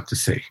 I would have to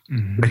say.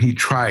 Mm-hmm. But he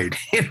tried.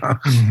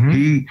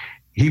 Mm-hmm.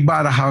 He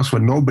bought a house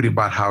when nobody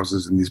bought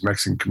houses in these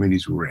Mexican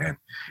communities we were in.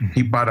 Mm-hmm.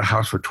 He bought a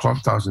house for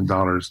 $12,000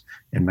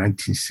 in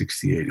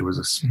 1968. It was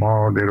a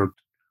small little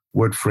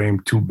wood frame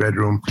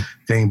 2-bedroom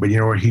thing, but he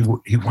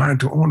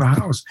wanted to own a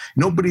house.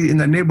 Nobody in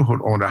the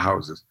neighborhood owned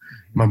houses.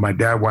 My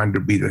dad wanted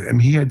to be there. I mean,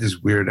 he had this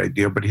weird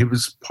idea, but it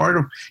was part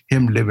of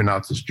him living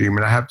out this dream.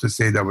 And I have to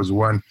say that was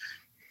one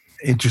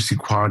interesting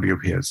quality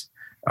of his.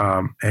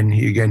 And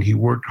he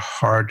worked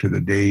hard to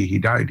the day he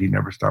died. He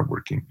never stopped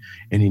working,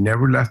 and he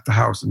never left the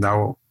house. And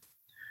now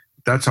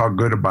that's all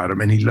good about him.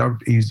 And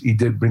he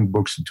did bring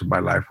books into my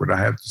life, what I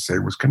have to say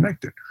was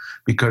connected,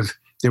 because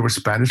they were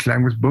Spanish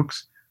language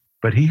books,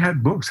 but he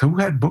had books. Who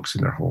had books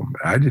in their home?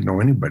 I didn't know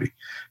anybody.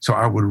 So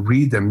I would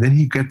read them. Then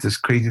he got this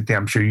crazy thing.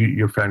 I'm sure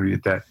your family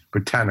did that.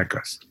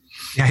 Britannicas.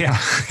 Yeah.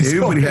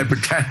 Everybody had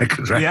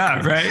Britannicas, right?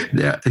 Yeah, right.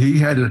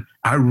 Yeah,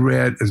 I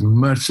read as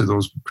much of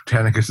those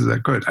Britannicas as I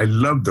could. I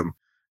loved them.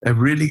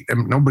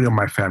 Nobody in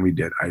my family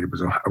did. I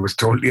was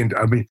totally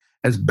into,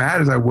 as bad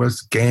as I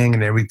was, gang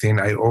and everything,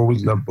 I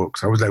always loved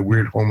books. I was that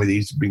weird homie that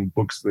used to bring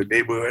books to the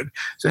neighborhood.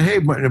 So, hey,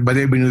 but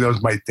everybody knew that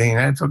was my thing.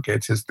 That's okay,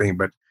 it's his thing.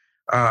 But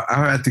I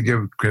have to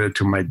give credit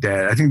to my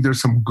dad. I think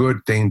there's some good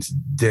things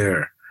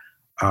there.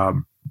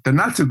 The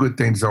not so good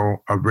things,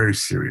 though, are very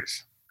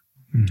serious.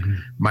 Mm-hmm.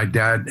 My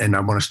dad, and I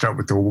want to start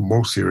with the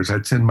most serious,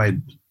 I'd send my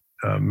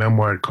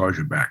memoir, It Calls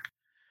You Back.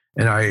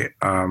 And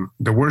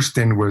the worst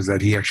thing was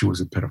that he actually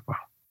was a pedophile.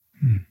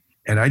 Mm.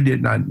 And I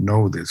did not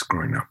know this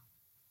growing up.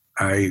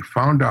 I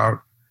found out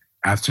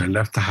after I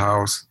left the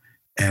house,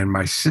 and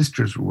my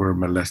sisters were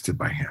molested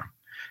by him.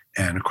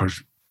 And of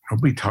course,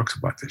 nobody talks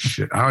about this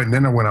shit. And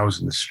then when I was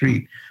in the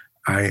street,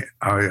 I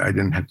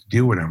didn't have to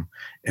deal with him.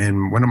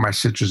 And one of my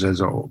sisters,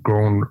 as a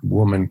grown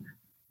woman,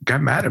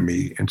 got mad at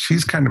me. And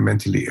she's kind of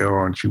mentally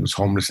ill, and she was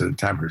homeless at the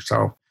time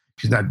herself.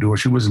 She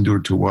wasn't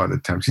doing too well at the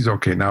time. She's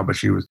okay now, but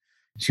she was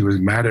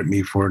mad at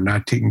me for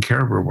not taking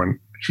care of her when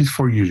she's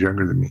 4 years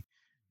younger than me.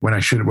 When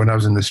I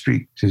was in the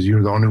street, she says,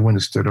 "You're the only one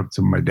that stood up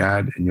to my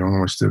dad, and you're the only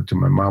one that stood up to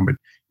my mom, but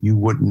you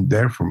wasn't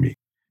there for me."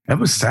 That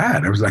was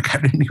sad. I was like, I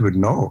didn't even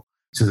know.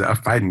 She says,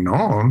 if I'd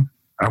known,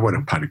 I would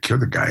have probably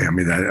killed the guy. I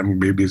mean,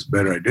 maybe it's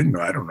better I didn't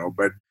know. I don't know.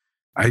 But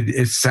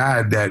it's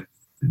sad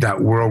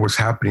that world was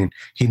happening.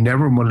 He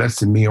never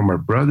molested me or my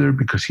brother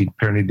because he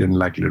apparently didn't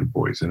like little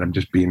boys. And I'm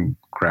just being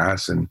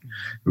crass and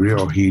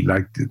real. He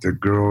liked the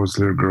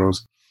little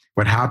girls.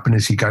 What happened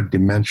is he got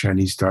dementia, and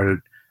he started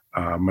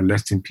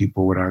molesting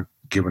people without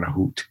giving a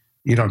hoot.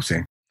 You know what I'm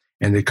saying?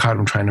 And they caught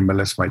him trying to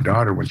molest my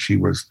daughter when she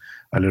was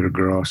a little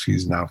girl.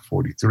 She's now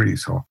 43.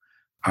 So,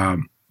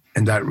 and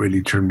that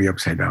really turned me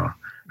upside down.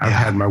 I've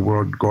had my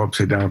world go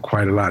upside down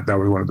quite a lot. That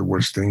was one of the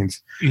worst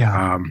things.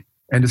 Yeah.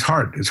 And it's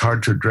hard. It's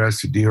hard to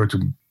address, to deal,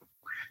 to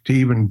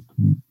even,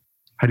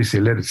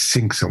 let it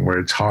sink somewhere.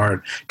 It's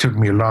hard. It took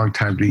me a long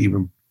time to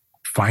even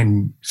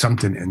find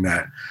something in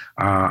that.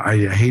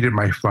 I hated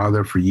my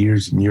father for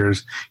years and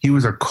years. He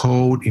was a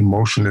cold,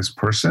 emotionless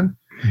person.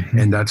 Mm-hmm.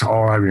 And that's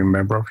all I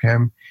remember of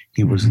him.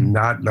 He was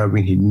not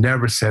loving. He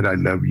never said, "I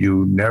love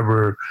you."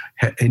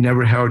 He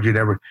never held you.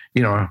 Never,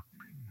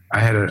 I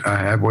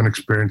had one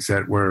experience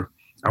where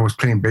I was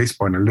playing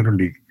baseball in a little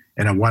league,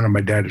 and I wanted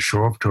my dad to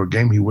show up to a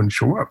game. He wouldn't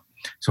show up.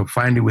 So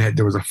finally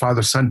there was a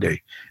Father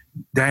Sunday.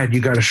 Dad,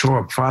 you got to show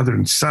up. Father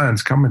and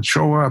sons, come and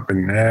show up.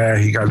 And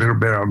he got a little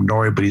bit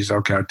annoyed, but he's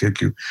okay, I'll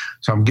take you.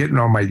 So I'm getting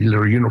on my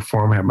little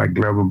uniform, had my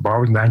glove and ball. I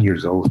was 9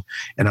 years old.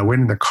 And I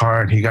went in the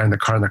car, and he got in the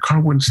car, and the car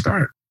wouldn't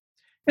start.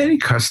 And he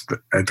cussed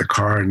at the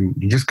car, and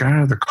he just got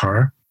out of the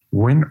car,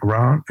 went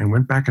around, and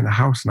went back in the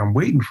house. And I'm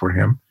waiting for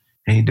him,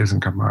 and he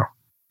doesn't come out.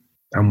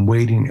 I'm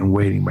waiting and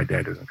waiting. My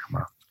dad doesn't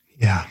come out.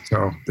 Yeah.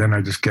 So then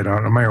I just get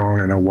out on my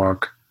own, and I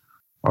walk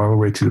all the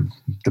way to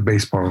the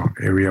baseball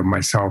area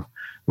myself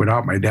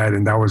without my dad.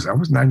 And I was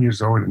 9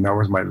 years old, and that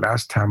was my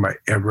last time I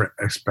ever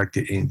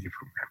expected anything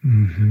from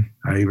him.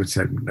 Mm-hmm. I even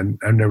said,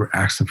 I never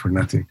asked him for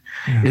nothing.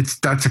 Yeah.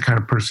 That's the kind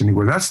of person he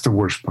was. That's the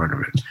worst part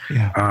of it.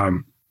 Yeah.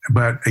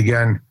 But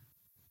again,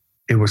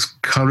 it was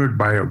colored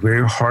by a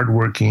very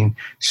hardworking,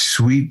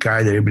 sweet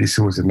guy that everybody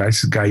said was the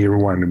nicest guy you ever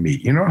wanted to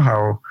meet. You know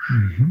how?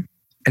 Mm-hmm.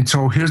 And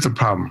so here's the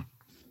problem.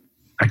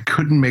 I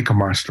couldn't make a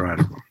monster out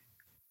of him.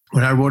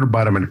 When I wrote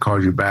about him and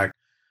called you back,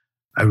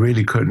 I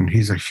really couldn't.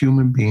 He's a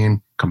human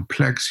being,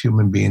 complex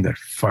human being that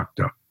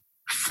fucked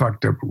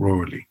up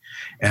royally.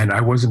 And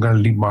I wasn't going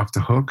to leave him off the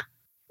hook,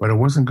 but I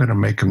wasn't going to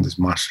make him this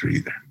monster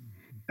either.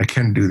 I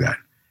can't do that.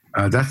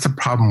 That's the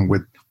problem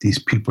with these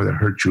people that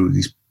hurt you,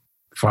 these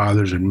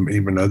fathers and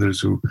even others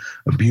who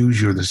abuse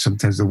you. They're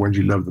sometimes the ones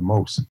you love the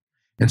most.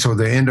 And so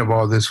the end of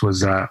all this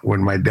was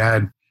when my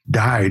dad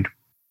died.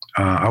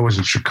 I was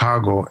in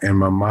Chicago, and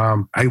my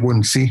mom, I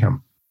wouldn't see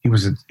him.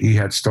 He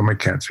had stomach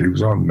cancer. He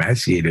was all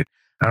emaciated.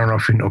 I don't know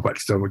if you know about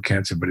stomach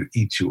cancer, but it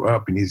eats you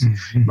up. And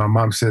my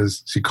mom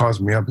says, she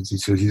calls me up and she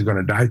says, he's going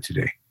to die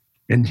today.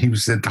 And he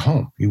was at the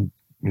home. He,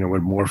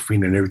 with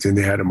morphine and everything,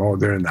 they had him all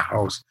there in the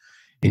house.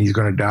 And he's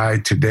going to die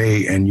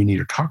today, and you need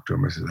to talk to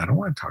him. I said, I don't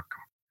want to talk to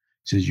him.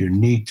 She says, you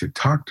need to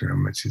talk to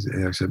him.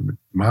 And I said,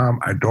 Mom,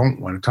 I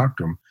don't want to talk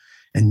to him.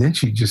 And then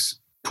she just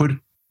put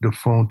the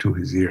phone to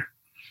his ear.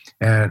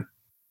 And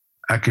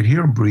I could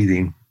hear him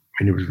breathing,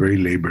 and it was very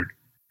labored.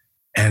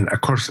 And of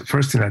course, the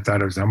first thing I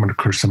thought was, I'm going to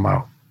curse him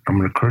out. I'm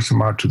going to curse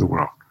him out to the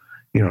world.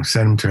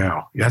 Send him to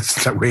hell.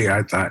 That's the way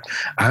I thought.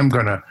 I'm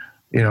going to,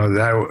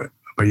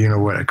 but you know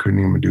what? I couldn't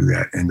even do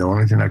that. And the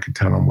only thing I could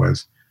tell him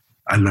was,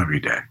 I love you,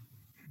 Dad.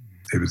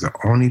 It was the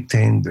only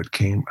thing that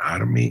came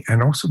out of me.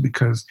 And also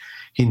because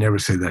he never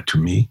said that to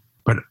me.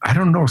 But I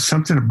don't know,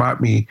 something about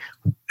me,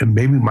 and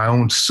maybe my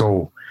own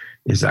soul,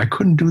 is I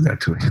couldn't do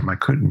that to him. I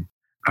couldn't.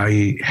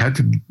 I had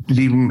to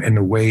leave him in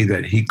a way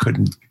that he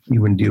couldn't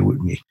even deal with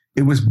me.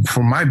 It was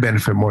for my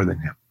benefit more than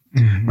him.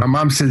 Mm-hmm. My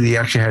mom said he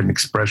actually had an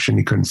expression.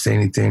 He couldn't say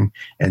anything.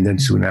 And then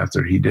soon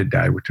after he did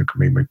die, it took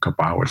maybe a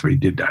couple hours, but he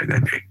did die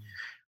that day.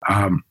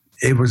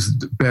 It was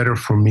better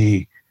for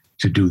me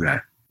to do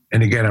that.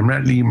 And again, I'm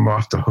not leaving him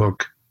off the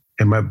hook.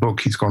 In my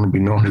book, he's going to be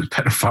known as a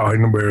pedophile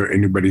anywhere,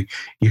 anybody.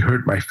 He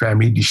hurt my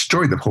family. He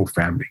destroyed the whole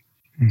family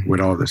with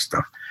all this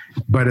stuff.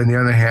 But on the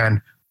other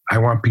hand, I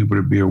want people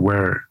to be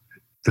aware.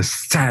 The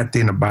sad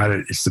thing about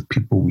it is the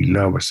people we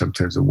love are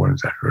sometimes the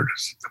ones that hurt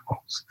us the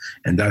most.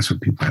 And that's what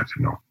people have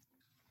to know.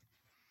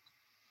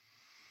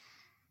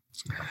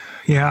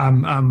 Yeah,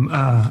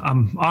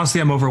 I'm honestly,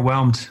 I'm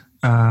overwhelmed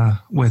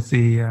with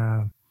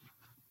the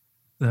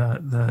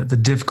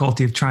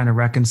difficulty of trying to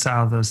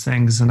reconcile those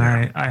things. And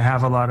yeah. I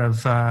have a lot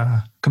of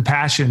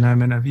compassion. I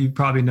mean, you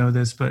probably know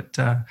this, but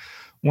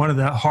one of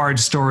the hard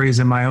stories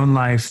in my own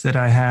life that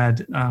I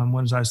had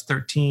when I was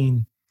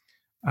 13,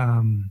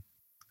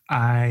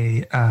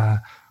 I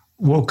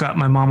woke up,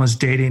 my mom was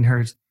dating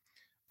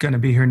going to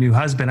be her new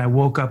husband. I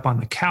woke up on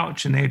the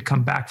couch, and they had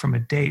come back from a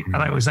date.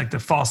 I always like to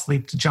fall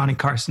asleep to Johnny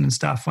Carson and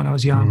stuff when I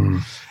was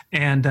young.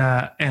 And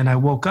I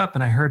woke up,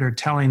 and I heard her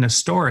telling a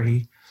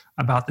story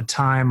about the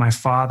time my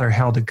father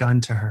held a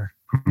gun to her.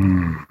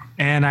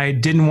 And I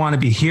didn't want to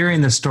be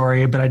hearing the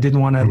story, but I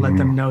didn't want to let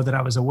them know that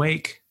I was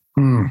awake.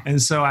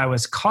 And so I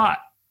was caught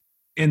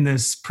in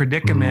this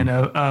predicament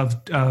of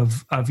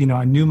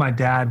I knew my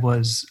dad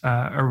was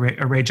a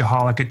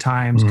rageaholic at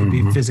times, could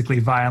be physically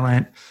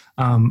violent,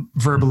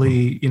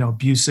 verbally,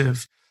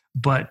 abusive.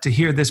 But to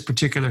hear this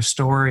particular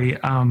story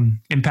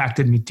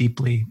impacted me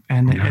deeply.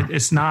 And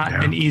it's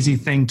not an easy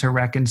thing to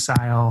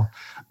reconcile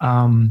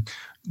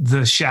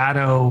the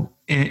shadow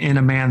in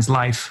a man's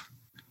life.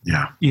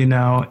 Yeah.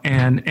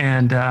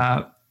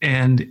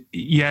 And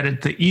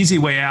yet the easy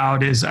way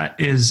out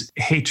is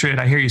hatred.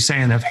 I hear you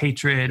saying that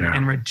hatred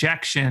and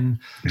rejection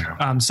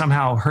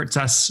somehow hurts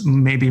us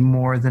maybe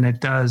more than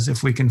it does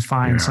if we can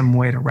find some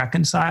way to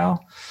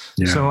reconcile.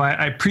 Yeah. So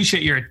I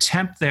appreciate your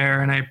attempt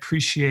there, and I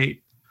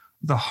appreciate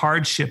the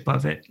hardship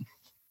of it.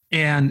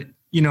 And,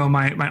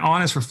 my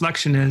honest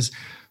reflection is,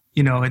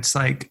 it's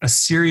like a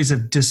series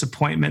of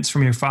disappointments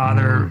from your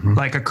father,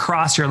 like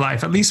across your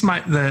life. At least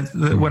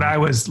what I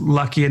was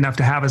lucky enough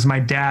to have is my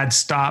dad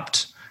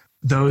stopped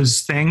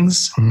those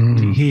things.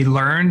 He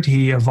learned,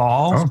 he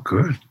evolved. Oh,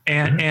 good.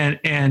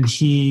 And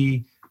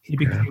he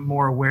became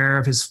more aware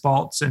of his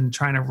faults and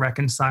trying to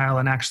reconcile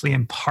and actually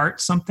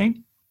impart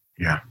something.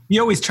 Yeah. He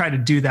always tried to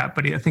do that,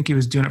 but I think he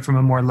was doing it from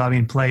a more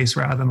loving place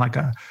rather than like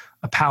a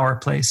power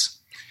place.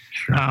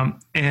 Sure.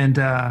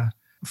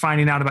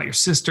 finding out about your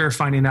sister,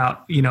 finding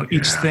out,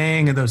 each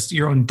thing, and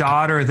your own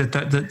daughter,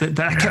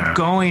 that kept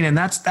going. And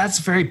that's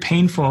very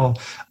painful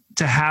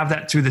to have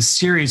that through the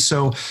series.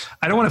 So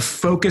I don't want to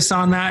focus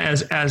on that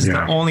as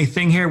the only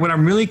thing here. What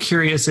I'm really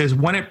curious is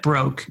when it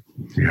broke,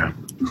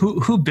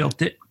 who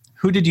built it?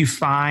 Who did you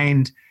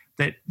find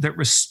that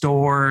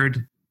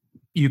restored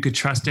you could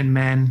trust in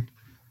men,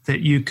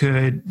 that you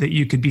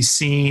could be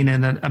seen,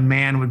 and that a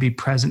man would be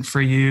present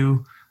for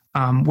you?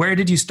 Where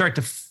did you start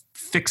to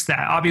fix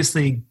that?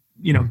 Obviously,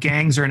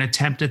 gangs are an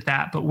attempt at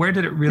that, but where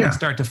did it really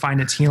start to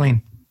find its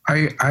healing?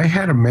 I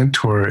had a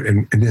mentor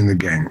in the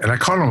gang, and I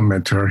call him a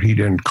mentor. He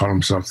didn't call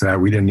himself that.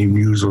 We didn't even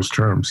use those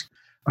terms.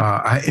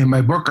 In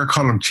my book, I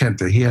call him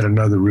Chente. He had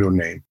another real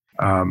name,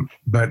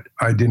 but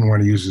I didn't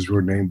want to use his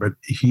real name. But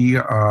he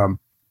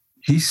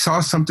saw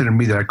something in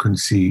me that I couldn't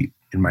see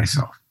in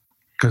myself,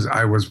 because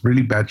I was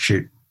really bad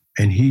shape,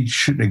 and he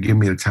shouldn't have given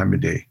me the time of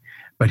day.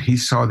 But he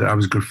saw that I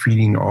was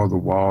graffitiing all the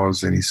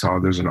walls, and he saw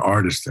there's an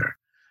artist there.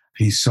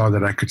 He saw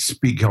that I could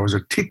speak. I was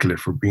articulate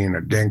for being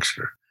a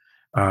gangster.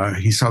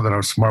 He saw that I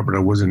was smart, but I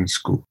wasn't in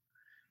school.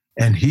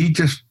 And he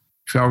just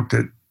felt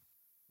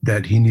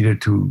that he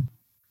needed to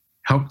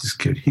help this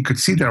kid. He could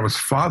see that I was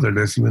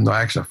fatherless, even though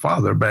I actually a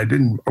father, but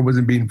I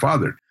wasn't being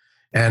fathered.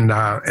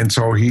 And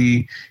so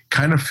he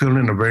kind of filled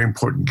in a very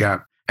important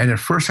gap. And at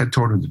first I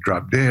told him to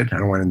drop dead. I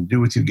don't want anything to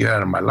do with you. Get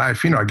out of my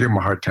life. I gave him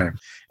a hard time.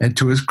 And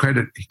to his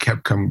credit, he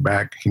kept coming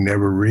back. He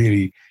never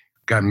really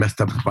got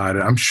messed up about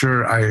it. I'm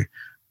sure I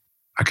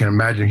can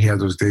imagine he had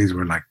those days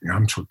where, like,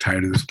 I'm so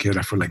tired of this kid.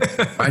 I feel like,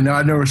 I know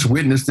I never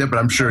witnessed it, but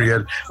I'm sure he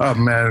had, oh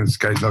man, this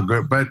guy's no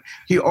good. But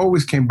he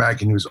always came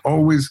back, and he was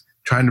always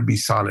trying to be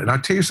solid. And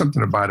I'll tell you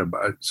something about it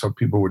so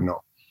people would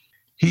know.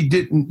 He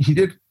did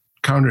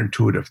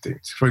counterintuitive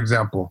things. For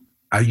example,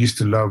 I used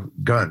to love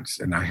guns,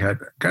 and I had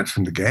guns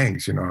from the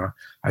gangs.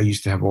 I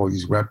used to have all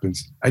these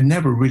weapons. I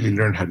never really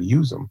learned how to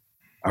use them.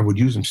 I would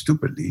use them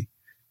stupidly.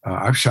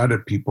 I've shot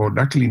at people.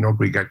 Luckily,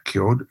 nobody got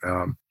killed.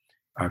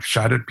 I've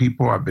shot at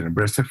people. I've been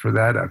arrested for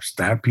that. I've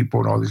stabbed people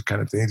and all these kind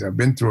of things. I've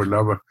been through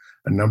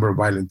a number of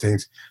violent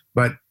things.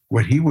 But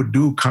what he would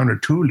do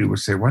counterintuitively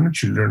was say, why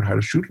don't you learn how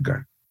to shoot a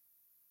gun?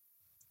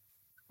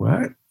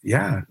 What?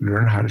 Yeah,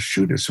 learn how to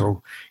shoot it.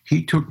 So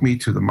he took me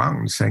to the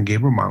mountains, San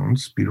Gabriel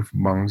Mountains, beautiful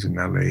mountains in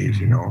LA,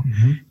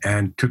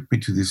 and took me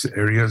to these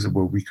areas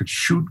where we could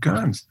shoot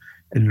guns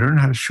and learn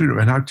how to shoot them.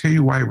 And I'll tell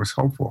you why it was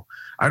helpful.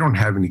 I don't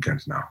have any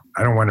guns now.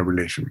 I don't want a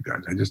relationship with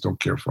guns. I just don't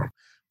care for them.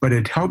 But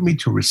it helped me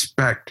to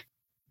respect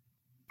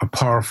a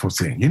powerful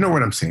thing. You know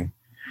what I'm saying?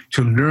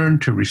 To learn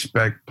to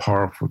respect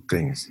powerful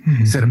things.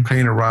 Instead of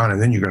playing around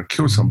and then you're going to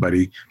kill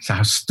somebody. So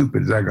how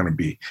stupid is that going to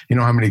be? You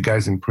know how many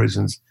guys in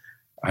prisons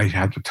I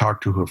had to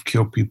talk to who have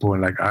killed people,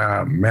 and like,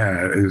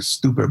 man, it's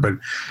stupid. But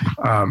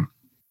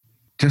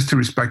just to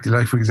respect the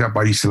life, for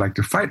example, I used to like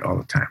to fight all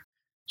the time.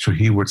 So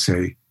he would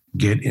say,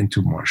 get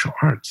into martial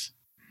arts.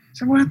 I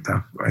said, what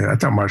the? I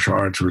thought martial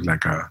arts was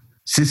like a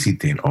sissy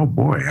thing. Oh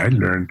boy, I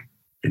learned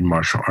in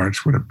martial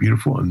arts what a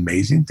beautiful,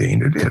 amazing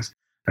thing it is.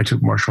 I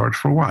took martial arts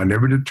for a while. I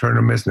never did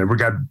tournaments, never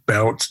got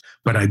belts,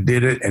 but I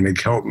did it, and it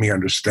helped me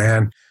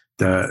understand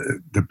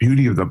the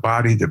beauty of the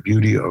body, the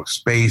beauty of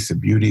space, the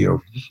beauty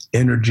of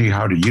energy,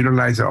 how to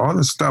utilize it, all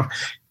this stuff.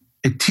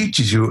 It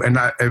teaches you, and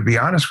I'll be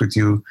honest with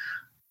you,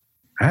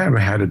 I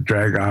haven't had a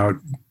drag out,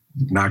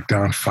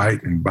 knockdown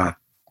fight in about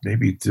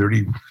maybe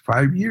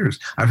 35 years.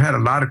 I've had a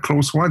lot of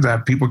close ones. I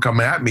have people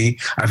coming at me.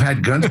 I've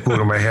had guns pulled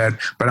on my head,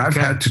 but I've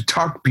had to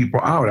talk people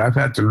out. I've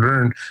had to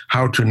learn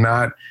how to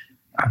not,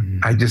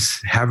 I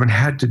just haven't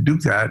had to do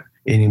that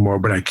anymore,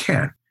 but I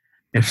can.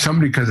 If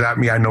somebody comes at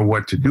me, I know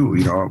what to do,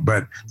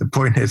 but the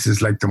point is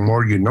like the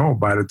more you know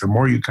about it, the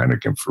more you kind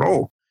of can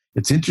flow.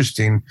 It's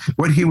interesting.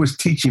 What he was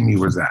teaching me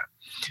was that.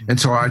 And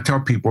so I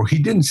tell people, he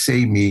didn't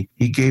save me.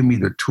 He gave me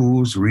the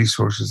tools,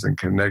 resources, and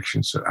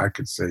connections so I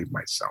could save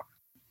myself.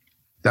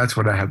 That's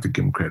what I have to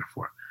give him credit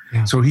for.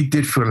 Yeah. So he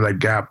did fill that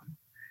gap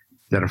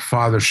that a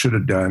father should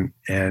have done,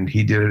 and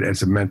he did it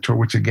as a mentor,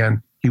 which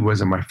again, he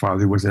wasn't my father.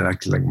 He wasn't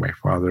acting like my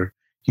father.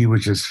 He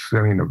was just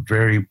filling a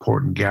very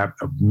important gap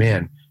of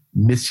men,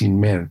 missing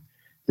men,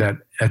 that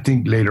I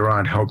think later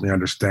on helped me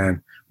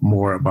understand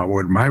more about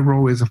what my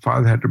role as a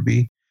father had to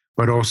be,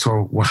 but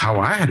also how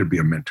I had to be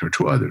a mentor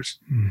to others.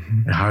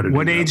 And how to.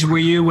 What age were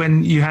you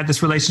when you had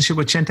this relationship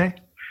with Chente?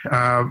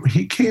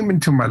 He came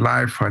into my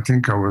life, I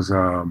think I was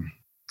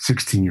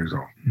 16 years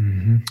old.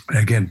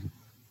 Again,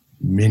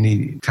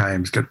 many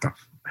times, get the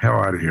hell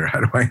out of here.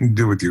 How do I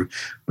do with you?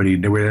 But he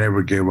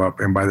never gave up.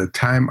 And by the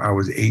time I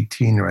was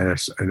 18,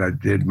 and I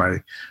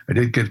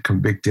did get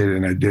convicted,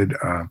 and I did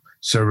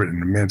serve it in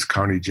the men's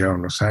county jail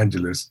in Los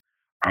Angeles.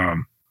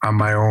 On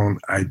my own,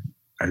 I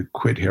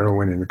quit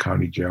heroin in the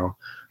county jail.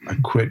 I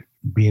quit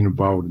being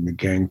involved in the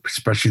gang,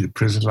 especially the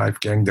prison life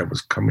gang that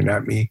was coming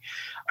at me.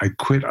 I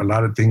quit a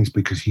lot of things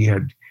because he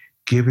had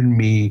given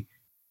me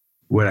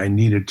what I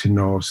needed to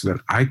know so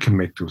that I can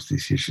make those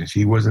decisions.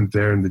 He wasn't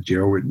there in the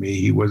jail with me.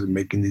 He wasn't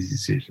making these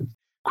decisions.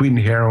 Quitting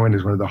heroin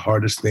is one of the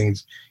hardest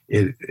things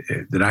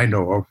that I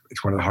know of.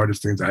 It's one of the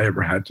hardest things I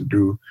ever had to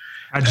do.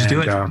 How'd you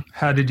do it?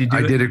 How did you do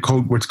it? I did it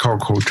what's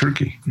called cold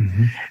turkey,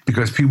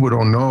 because people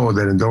don't know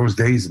that in those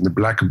days in the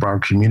Black and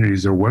brown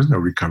communities, there was no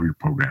recovery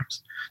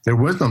programs. There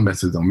was no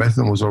methadone.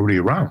 Methadone was already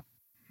around.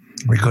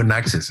 We couldn't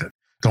access it.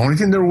 The only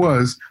thing there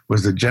was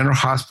the general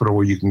hospital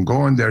where you can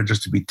go in there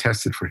just to be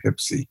tested for Hep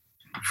C,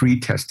 free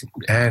testing.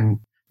 And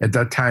at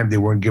that time, they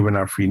weren't giving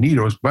out free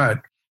needles, but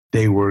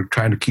they were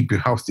trying to keep you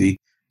healthy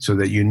so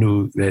that you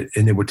knew that,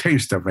 and they would tell you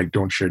stuff like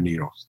don't share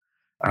needles,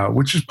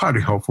 which is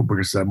probably helpful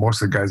because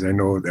most of the guys I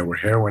know that were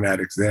heroin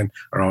addicts then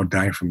are all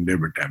dying from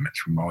liver damage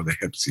from all the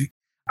Hep C.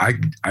 I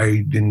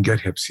didn't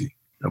get Hep C,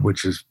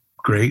 which is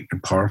great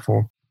and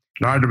powerful.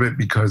 A lot of it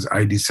because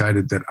I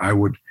decided that I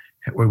would,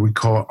 what we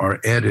call our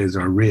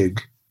our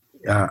rig,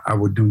 I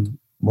would do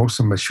most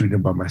of my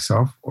shooting by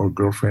myself or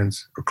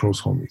girlfriends or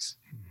close homies.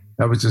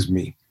 That was just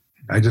me.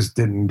 I just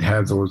didn't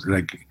have those,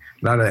 like,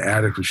 a lot of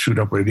addicts would shoot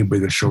up with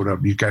anybody that showed up.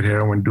 You got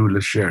heroin, dude,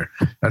 let's share.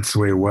 That's the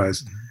way it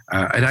was.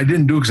 And I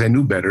didn't do it because I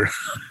knew better.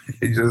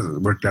 It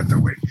just worked out that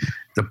way.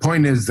 The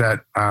point is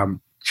that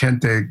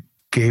Chente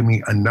gave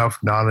me enough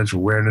knowledge,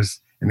 awareness,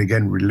 and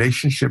again,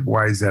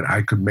 relationship-wise, that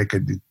I could make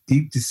a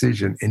deep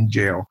decision in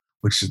jail,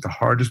 which is the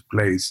hardest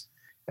place.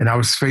 And I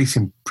was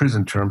facing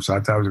prison terms, so I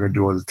thought I was going to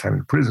do all the time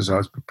in prison, so I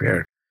was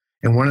prepared.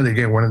 And one of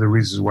the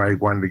reasons why I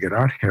wanted to get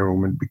out of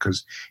heroin,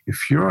 because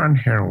if you're on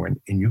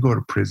heroin and you go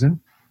to prison,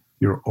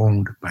 you're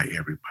owned by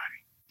everybody.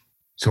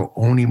 So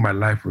owning my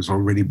life was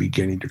already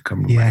beginning to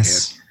come to my head.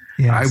 Yes.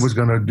 I was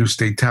going to do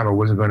state time. I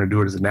wasn't going to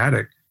do it as an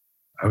addict.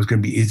 I was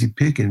going to be easy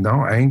picking.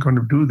 No, I ain't going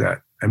to do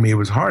that. I mean, it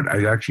was hard.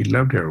 I actually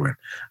loved heroin.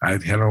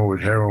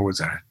 Heroin was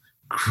a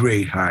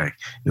great high.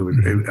 It was.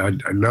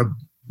 I loved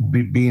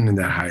being in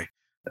that high.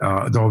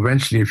 Though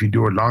eventually, if you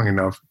do it long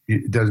enough,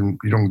 you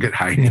don't get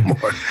high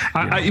anymore.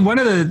 One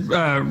of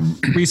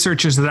the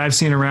researchers that I've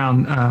seen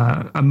around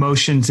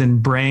emotions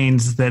and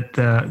brains, that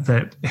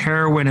the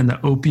heroin and the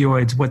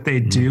opioids, what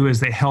they do is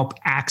they help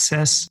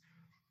access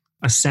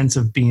a sense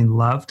of being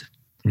loved.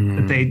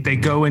 They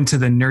go into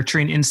the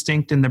nurturing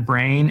instinct in the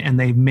brain and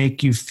they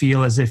make you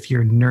feel as if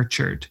you're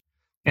nurtured.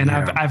 And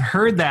I've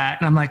heard that,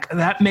 and I'm like,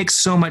 that makes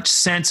so much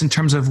sense in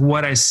terms of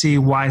what I see,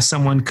 why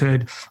someone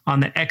could on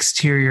the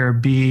exterior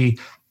be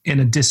in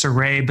a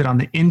disarray, but on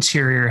the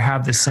interior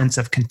have the sense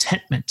of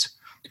contentment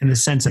and the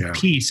sense of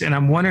peace. And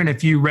I'm wondering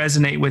if you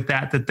resonate with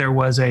that there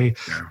was a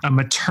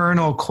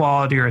maternal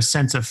quality or a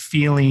sense of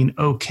feeling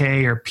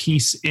okay or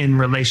peace in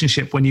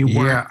relationship when you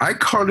were. Yeah, I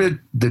call it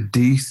the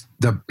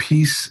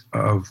peace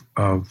of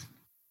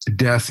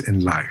death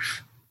in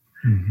life.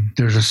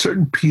 There's a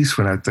certain peace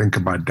when I think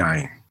about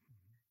dying.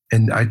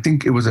 And I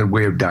think it was a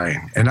way of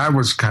dying. And I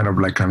was kind of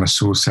like on a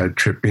suicide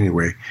trip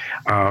anyway.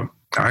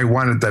 I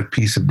wanted that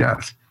peace of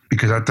death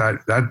because I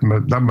thought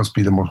that must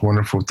be the most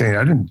wonderful thing.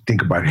 I didn't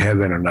think about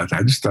heaven or nothing.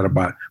 I just thought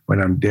about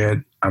when I'm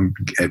dead, I'm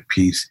at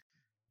peace.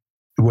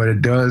 What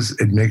it does,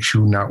 it makes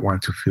you not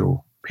want to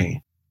feel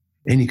pain,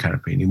 any kind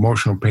of pain,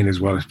 emotional pain as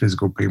well as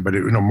physical pain, but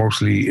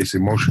mostly it's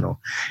emotional.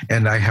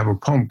 And I have a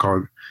poem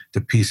called The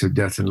Peace of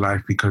Death in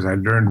Life because I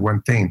learned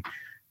one thing.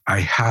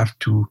 I have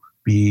to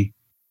be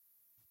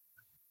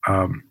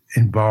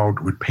involved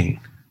with pain.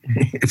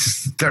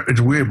 It's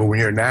weird, but when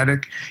you're an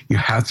addict, you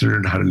have to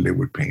learn how to live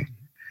with pain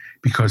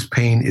because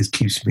pain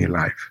keeps me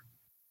alive.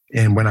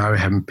 And when I'm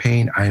having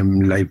pain, I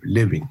am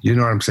living. You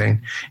know what I'm saying?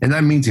 And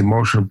that means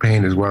emotional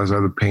pain as well as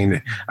other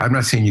pain. I'm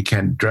not saying you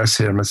can't address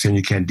it. I'm not saying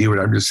you can't deal with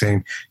it. I'm just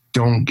saying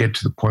don't get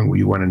to the point where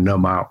you want to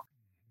numb out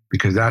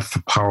because that's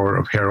the power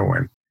of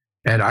heroin.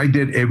 And I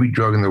did every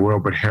drug in the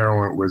world, but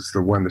heroin was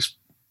the one that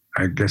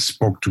I guess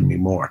spoke to me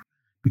more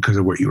because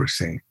of what you were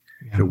saying.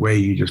 The way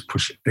you just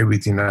push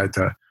everything out,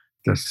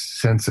 the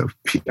sense of,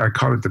 I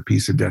call it the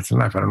peace of death in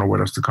life. I don't know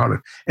what else to call it.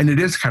 And it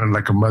is kind of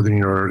like a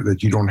mothering or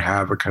that you don't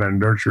have a kind of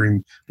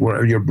nurturing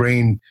where your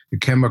brain, the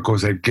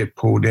chemicals that get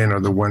pulled in are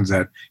the ones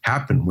that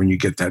happen when you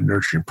get that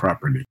nurturing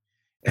properly.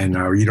 And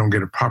you don't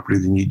get it properly,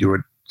 then you do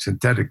it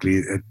synthetically.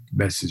 It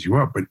messes you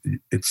up, but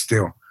it's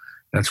still,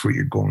 that's what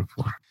you're going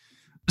for.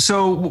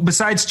 So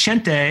besides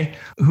Chente,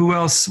 who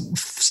else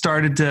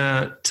started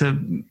to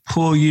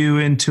pull you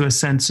into a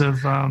sense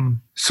of...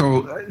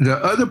 So the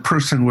other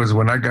person was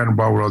when I got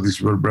involved with all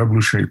these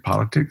revolutionary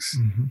politics,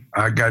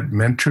 I got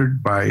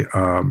mentored by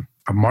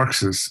a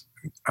Marxist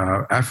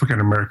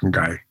African-American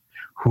guy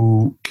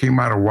who came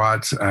out of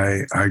Watts.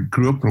 I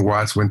grew up in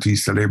Watts, went to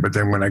East LA, but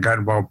then when I got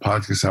involved in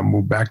politics, I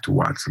moved back to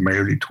Watts in my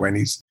early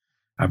 20s.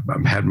 I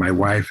had my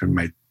wife and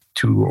my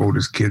two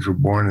oldest kids were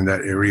born in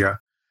that area.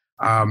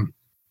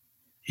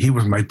 He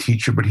was my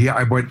teacher, but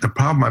the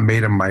problem I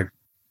made him my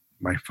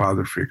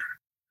father figure,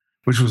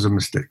 which was a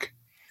mistake.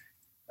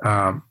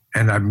 And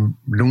I've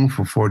known him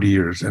for 40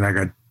 years, and I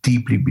got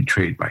deeply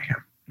betrayed by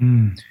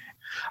him.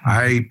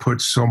 I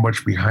put so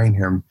much behind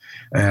him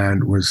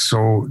and was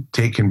so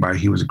taken by,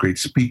 he was a great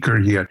speaker.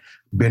 He had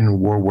been in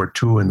World War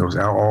II and those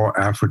all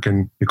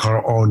African, they call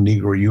it all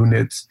Negro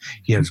units.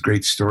 He has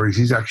great stories.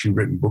 He's actually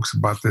written books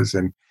about this,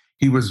 and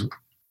he was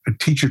a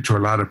teacher to a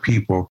lot of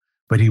people,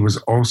 but he was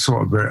also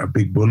a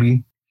big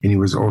bully. And he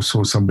was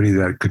also somebody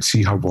that could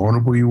see how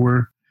vulnerable you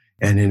were.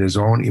 And in his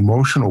own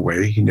emotional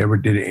way, he never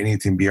did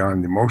anything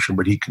beyond emotion,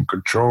 but he can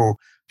control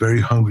very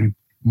hungry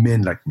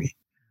men like me.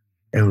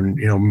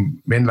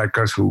 And, men like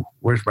us who,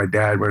 where's my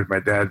dad? Where's my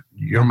dad?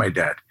 You're my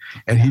dad.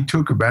 And he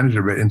took advantage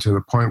of it into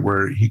the point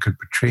where he could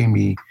betray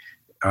me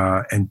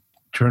and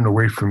turn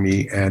away from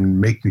me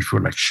and make me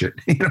feel like shit.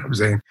 You know what I'm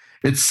saying?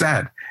 It's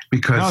sad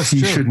because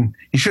he shouldn't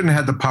have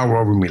had the power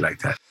over me like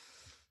that.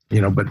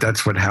 But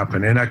that's what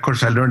happened. And of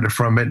course I learned it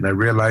from it, and I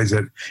realized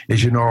that,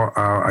 as you know,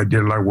 I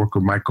did a lot of work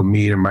with Michael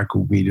Mead, and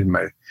Michael Mead is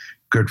my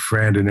good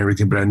friend and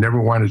everything, but I never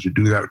wanted to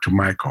do that to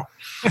Michael.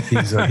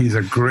 He's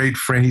a great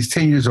friend. He's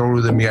 10 years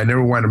older than me. I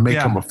never wanted to make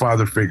him a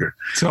father figure.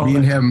 Totally. Me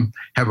and him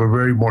have a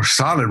very more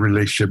solid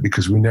relationship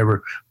because we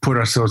never put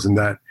ourselves in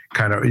that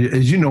kind of,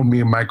 as you know,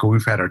 me and Michael,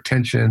 we've had our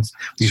tensions,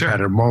 we've had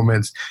our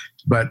moments,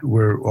 but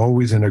we're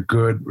always in a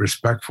good,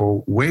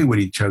 respectful way with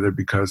each other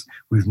because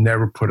we've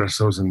never put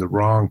ourselves in the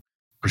wrong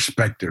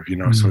perspective,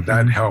 so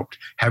that helped.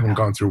 Having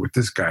gone through with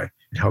this guy,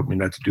 it helped me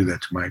not to do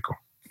that to Michael.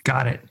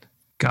 Got it.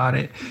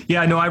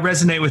 Yeah, no, I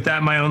resonate with that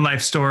in my own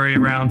life story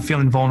around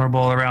feeling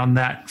vulnerable, around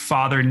that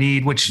father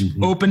need, which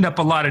opened up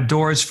a lot of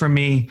doors for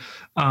me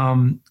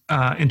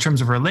in terms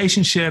of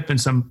relationship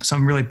and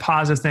some really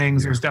positive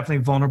things. There's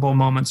definitely vulnerable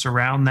moments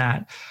around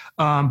that.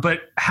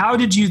 But how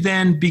did you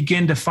then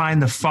begin to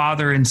find the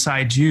father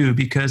inside you?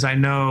 Because I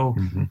know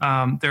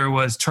there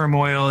was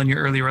turmoil in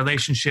your early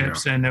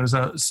relationships, and there was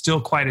still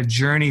quite a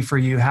journey for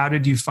you. How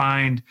did you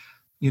find,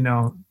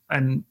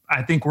 and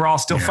I think we're all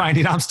still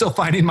I'm still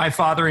finding my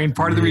fathering.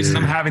 Part of the reason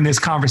I'm having these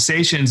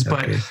conversations,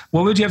 but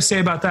what would you have to say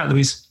about that,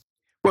 Luis?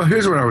 Well,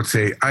 here's what I would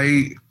say.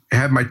 I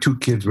had my two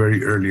kids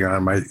very early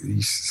on. My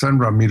son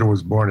Ramiro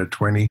was born at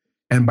 20.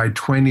 And by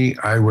 20,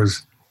 I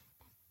was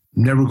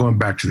never going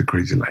back to the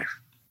crazy life.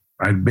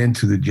 I'd been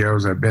to the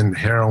jails. I left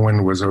heroin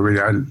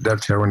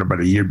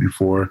about a year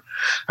before.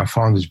 I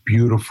found this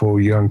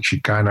beautiful young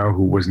Chicana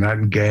who was not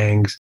in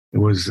gangs.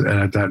 And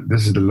I thought,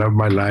 this is the love of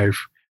my life.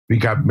 We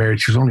got married.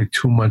 She was only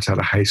 2 months out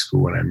of high school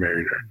when I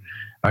married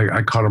her.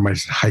 I called her my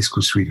high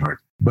school sweetheart.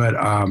 But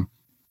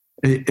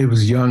it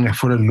was young,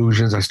 full of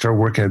illusions. I started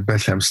working at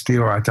Bethlehem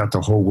Steel. I thought the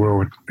whole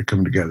world would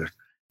come together.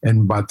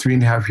 And about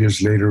 3.5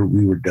 years later,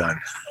 we were done.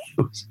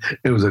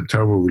 It was a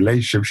terrible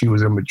relationship. She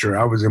was immature.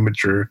 I was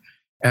immature.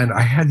 And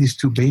I had these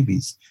two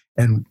babies.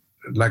 And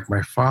like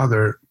my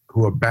father,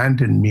 who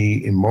abandoned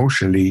me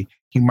emotionally,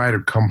 he might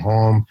have come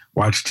home,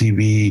 watched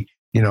TV,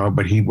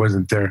 but he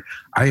wasn't there.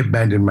 I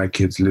abandoned my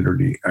kids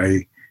literally.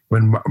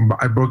 When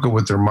I broke up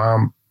with their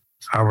mom,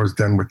 I was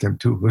done with them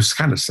too. It was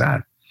kind of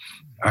sad.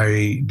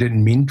 I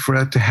didn't mean for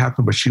that to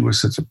happen, but she was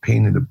such a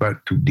pain in the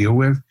butt to deal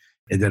with,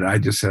 and that I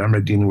just said, I'm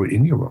not dealing with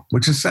any of them,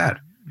 which is sad.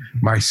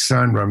 My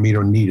son,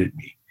 Ramiro, needed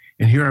me.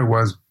 And here I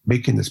was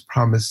making this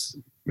promise,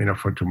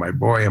 to my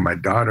boy and my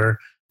daughter,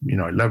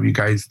 I love you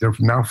guys. They're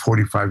now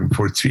 45 and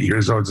 43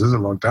 years old. This is a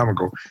long time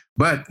ago.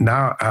 But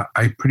now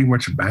I pretty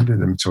much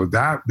abandoned them. So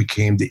that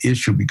became the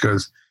issue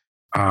because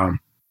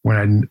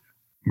when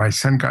my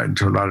son got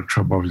into a lot of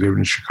trouble, I was living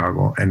in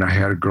Chicago, and I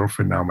had a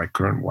girlfriend now, my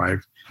current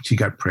wife. She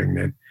got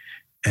pregnant,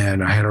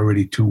 and I had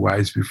already 2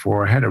 wives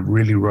before. I had a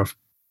really rough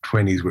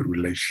 20s with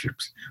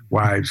relationships,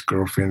 wives,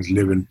 girlfriends,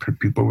 living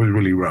people. It was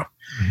really rough.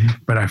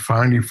 But I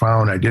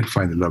did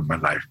find the love of my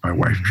life, my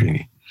wife,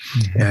 Trini.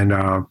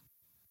 And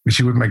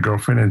she was my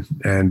girlfriend,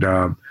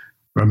 and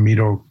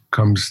Ramiro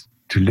comes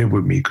to live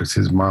with me because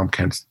his mom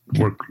can't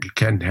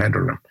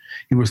handle him.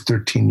 He was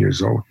 13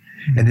 years old,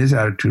 and his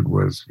attitude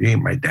was, he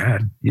ain't my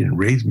dad. He didn't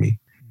raise me,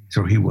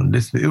 so he wouldn't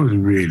listen. It was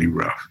really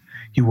rough.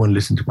 He wouldn't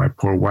listen to my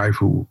poor wife,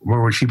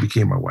 she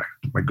became my wife.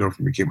 My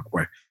girlfriend became my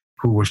wife,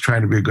 who was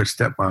trying to be a good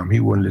stepmom. He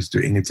wouldn't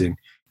listen to anything.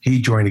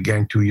 He joined a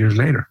gang 2 years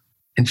later.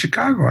 In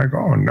Chicago, I go,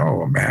 oh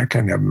no, man, I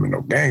can't have him in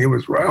no gang. It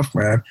was rough,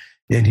 man.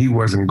 And he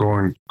wasn't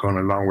going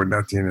along with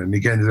nothing. And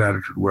again, his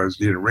attitude was,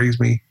 you didn't raise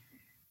me.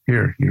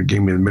 Here,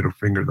 gave me the middle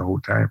finger the whole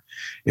time.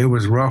 It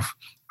was rough.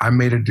 I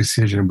made a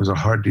decision. It was a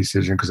hard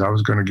decision because I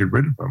was going to get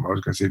rid of him. I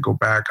was going to say, go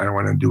back. I don't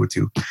want to do it with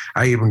you.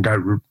 I even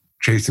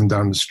chased him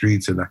down the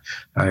streets, and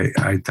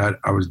I thought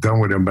I was done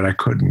with him, but I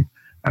couldn't.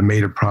 I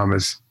made a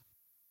promise.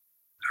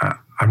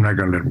 I'm not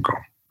going to let him go.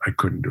 I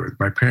couldn't do it.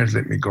 My parents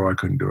let me go. I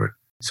couldn't do it.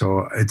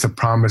 So it's a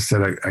promise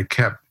that I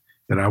kept,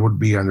 that I would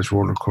be on this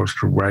roller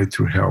coaster ride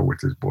through hell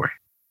with this boy.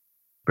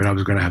 But I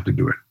was going to have to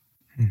do it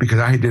because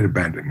I did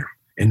abandon him.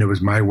 And it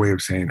was my way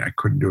of saying I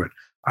couldn't do it.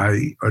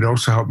 It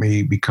also helped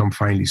me become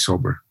finally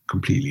sober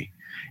completely.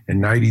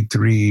 In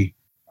 93,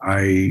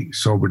 I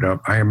sobered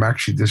up. I am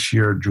actually this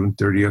year, June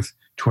 30th,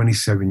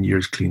 27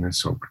 years clean and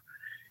sober.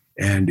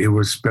 And it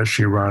was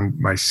especially around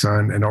my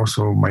son and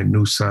also my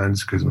new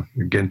sons, because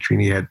again,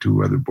 Trini had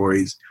 2 other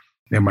boys.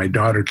 And my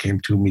daughter came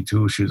to me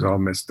too. She was all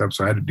messed up.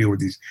 So I had to deal with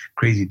these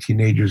crazy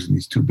teenagers and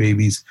these 2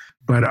 babies.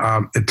 But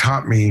it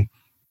taught me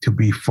to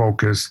be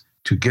focused,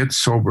 to get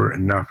sober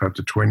enough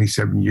after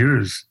 27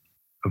 years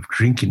of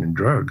drinking and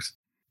drugs,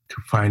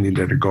 to finally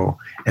let it go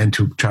and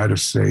to try to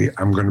say,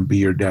 I'm going to be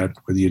your dad,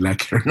 whether you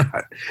like it or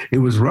not. It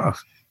was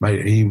rough.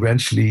 He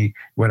eventually,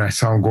 when I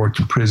saw him go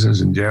to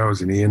prisons and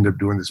jails and he ended up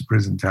doing this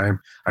prison time,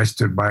 I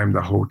stood by him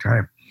the whole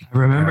time. I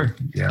remember.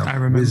 I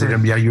remember. Visit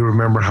him. Yeah, you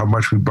remember how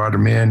much we brought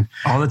him in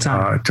all the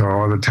time.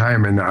 All the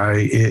time, and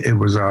it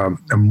was a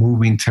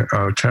moving,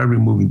 terribly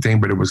moving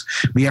thing. But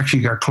we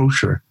actually got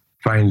closer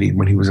finally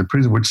when he was in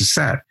prison, which is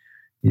sad.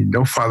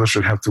 No father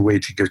should have to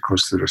wait to get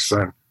close to their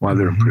son while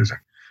they're in prison,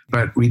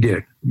 but we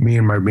did. Me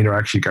and Marvino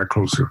actually got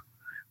closer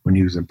when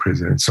he was in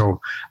prison, and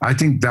so I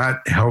think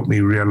that helped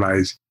me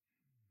realize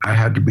I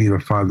had to be the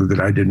father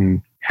that I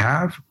didn't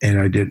have, and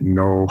I didn't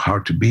know how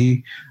to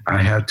be. I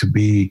had to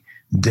be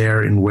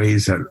there in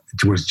ways that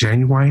it was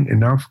genuine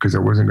enough because I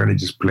wasn't going to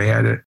just play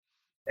at it.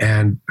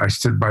 And I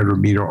stood by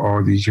Ramiro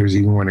all these years,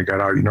 even when I got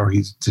out.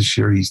 This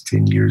year he's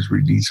 10 years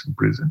released from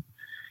prison.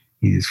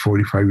 He's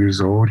 45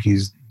 years old.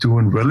 He's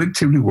doing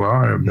relatively well.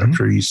 I'm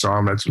sure you saw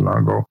him not too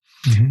long ago.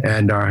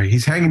 And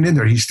he's hanging in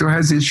there. He still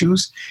has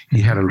issues.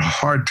 He had a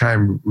hard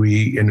time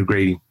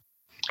reintegrating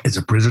as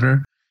a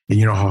prisoner. And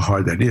you know how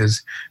hard that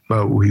is.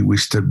 But we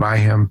stood by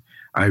him.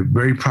 I'm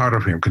very proud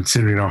of him,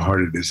 considering how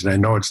hard it is. And I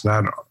know it's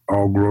not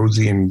all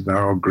rosy and not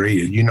all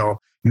great. And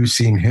you've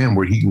seen him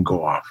where he can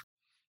go off.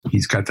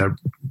 He's got that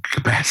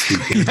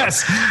capacity.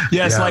 Yes,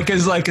 yeah.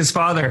 like his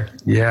father.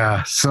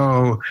 Yeah.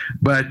 So,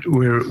 but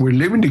we're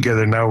living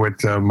together now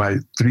with my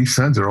 3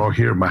 sons are all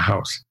here at my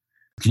house.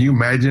 Can you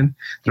imagine?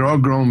 They're all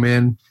grown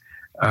men,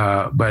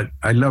 but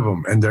I love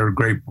them, and they're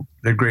great.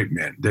 They're great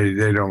men.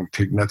 They don't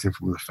take nothing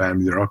from the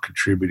family. They're all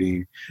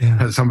contributing.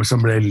 Yeah. Some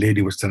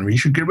lady was telling me, you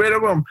should get rid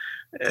of them.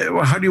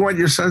 Well, how do you want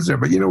your sons there?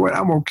 But you know what?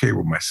 I'm okay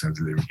with my sons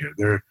living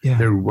here.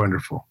 They're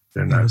wonderful.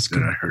 They're not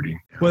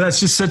hurting. Well, that's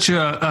just such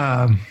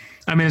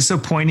it's so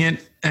poignant,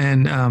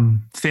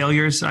 and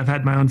failures. I've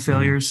had my own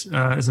failures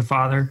as a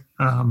father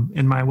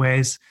in my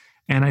ways.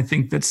 And I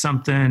think that's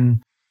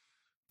something,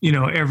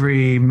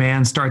 every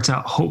man starts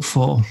out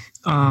hopeful.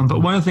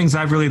 But one of the things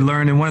I've really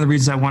learned, and one of the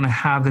reasons I want to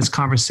have this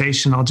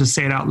conversation, I'll just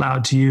say it out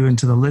loud to you and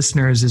to the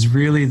listeners, is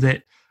really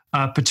that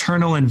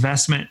paternal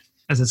investment,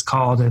 as it's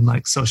called in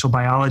like social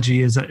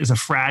biology, is a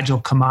fragile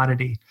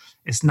commodity.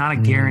 It's not a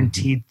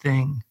guaranteed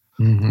thing.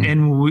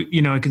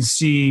 And I can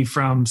see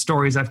from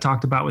stories I've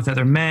talked about with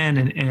other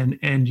men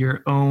and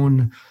your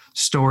own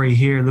story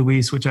here,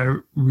 Luis, which I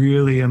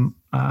really am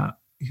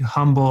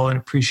humble and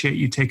appreciate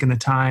you taking the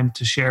time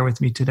to share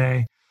with me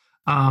today,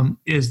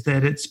 is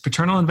that it's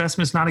paternal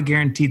investment is not a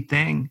guaranteed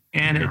thing.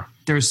 And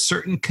there's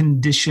certain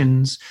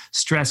conditions,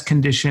 stress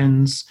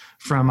conditions,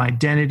 from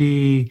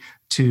identity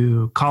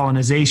to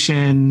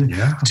colonization,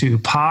 to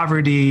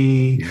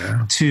poverty,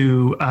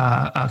 to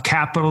a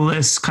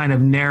capitalist kind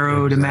of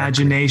narrowed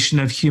imagination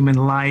of human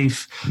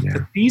life.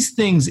 But these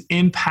things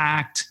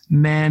impact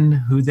men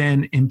who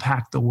then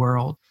impact the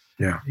world.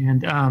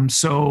 And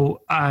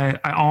so I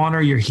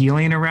honor your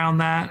healing around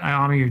that. I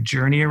honor your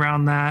journey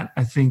around that.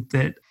 I think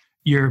that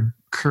you're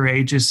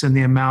courageous in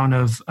the amount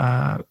of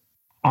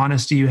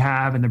honesty you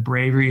have and the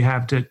bravery you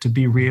have to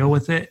be real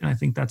with it. And I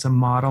think that's a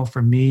model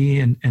for me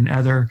and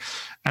other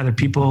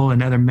people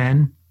and other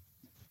men.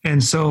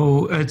 And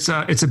so it's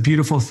a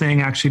beautiful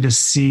thing actually to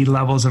see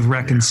levels of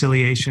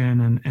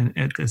reconciliation and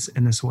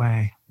in this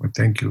way. Well,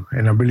 thank you.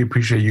 And I really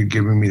appreciate you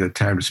giving me the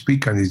time to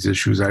speak on these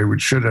issues. I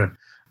should have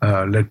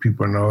let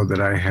people know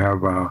that I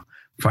have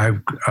 5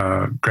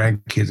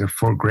 grandkids and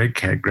 4 great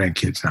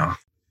grandkids now.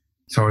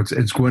 So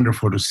it's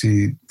wonderful to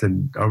see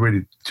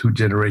already 2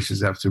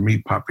 generations after me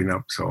popping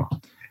up. So,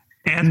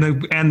 and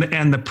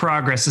the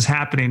progress is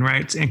happening,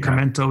 right? It's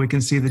incremental. We can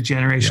see the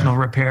generational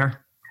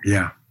repair.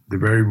 Yeah, they're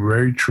very,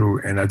 very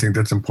true. And I think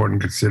that's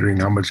important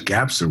considering how much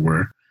gaps there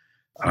were.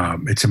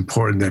 It's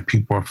important that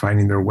people are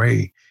finding their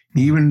way,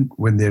 even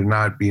when they're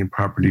not being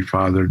properly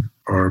fathered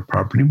or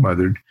properly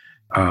mothered.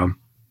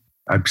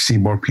 I've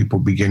seen more people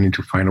beginning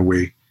to find a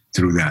way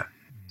through that.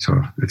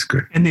 So it's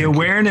good. And the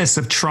awareness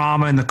of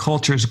trauma in the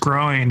culture is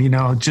growing,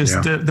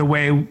 the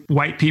way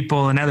white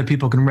people and other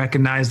people can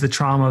recognize the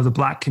trauma of the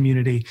Black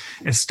community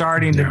is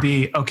starting to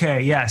be, okay,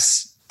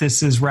 yes,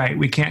 this is right.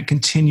 We can't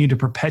continue to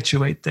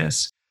perpetuate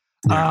this.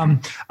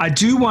 I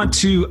do want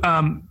to,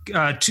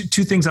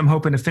 2 things I'm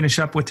hoping to finish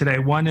up with today.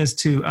 One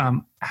is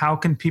how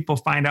can people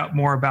find out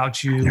more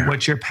about you,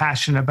 what you're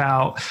passionate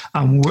about,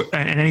 and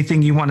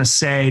anything you want to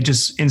say,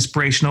 just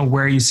inspirational,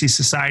 where you see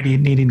society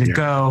needing to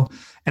go.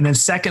 And then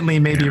secondly,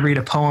 maybe read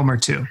a poem or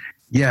 2.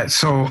 Yeah.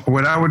 So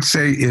what I would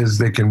say is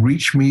they can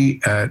reach me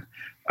at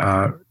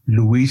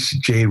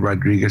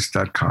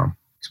luisjrodriguez.com.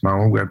 It's my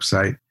own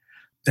website.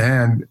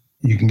 And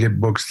you can get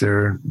books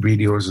there,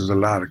 videos. There's a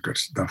lot of good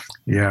stuff.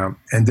 Yeah.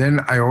 And then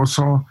I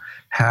also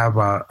have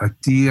a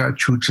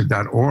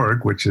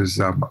tiachucha.org, which is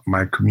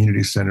my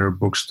community center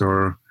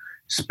bookstore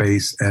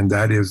space. And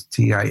that is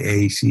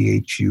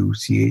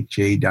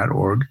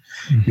tiachucha.org.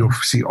 You'll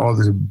see all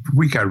this.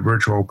 We got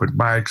virtual open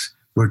mics,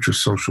 virtual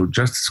social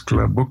justice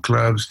club, book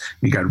clubs.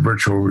 We got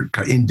virtual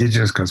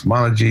indigenous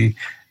cosmology,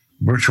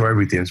 virtual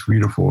everything. It's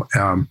beautiful.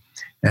 And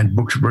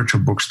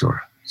virtual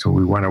bookstore. So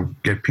we want to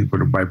get people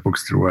to buy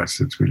books through us.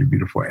 It's really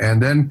beautiful.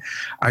 And then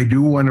I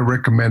do want to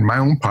recommend my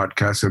own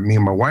podcast that me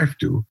and my wife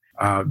do,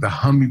 the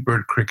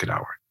Hummingbird Cricket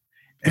Hour.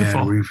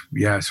 Beautiful.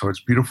 And so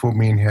it's beautiful.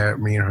 Me and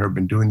her have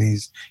been doing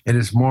these. And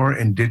it's more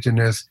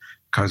indigenous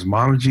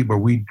cosmology, but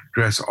we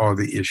address all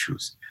the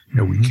issues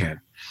that we can.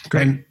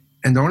 Great.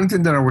 And the only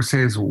thing that I would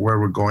say is where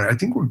we're going. I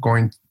think we're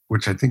going,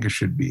 which I think it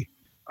should be.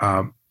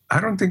 I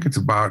don't think it's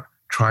about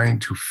trying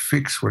to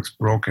fix what's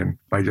broken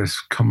by just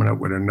coming up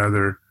with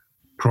another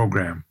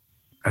program.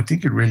 I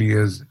think it really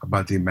is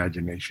about the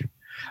imagination.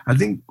 I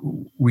think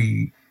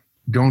we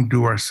don't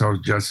do ourselves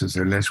justice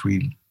unless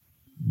we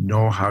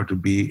know how to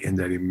be in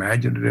that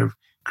imaginative,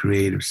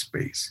 creative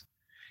space.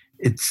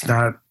 It's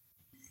not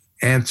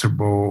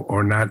answerable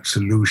or not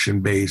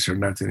solution-based or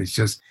nothing. It's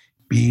just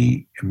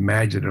be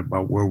imaginative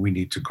about where we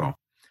need to go.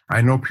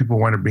 I know people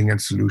want to bring in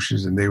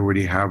solutions and they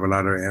already have a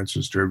lot of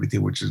answers to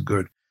everything, which is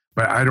good.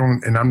 But I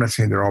don't, and I'm not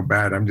saying they're all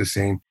bad. I'm just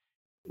saying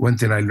one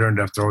thing I learned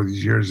after all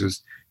these years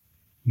is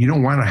you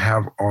don't want to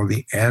have all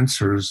the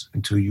answers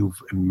until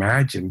you've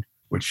imagined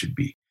what should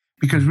be.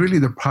 Because really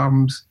the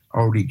problem's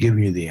already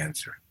giving you the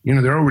answer.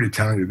 They're already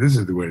telling you this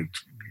is the way you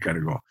got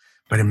to go.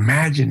 But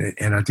imagine it.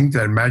 And I think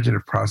that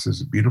imaginative process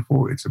is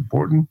beautiful. It's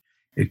important.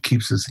 It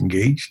keeps us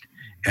engaged.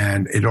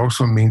 And it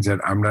also means that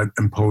I'm not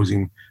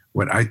imposing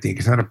what I think.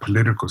 It's not a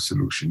political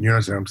solution. You know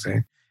what I'm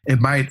saying? It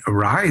might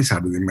arise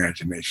out of the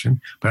imagination,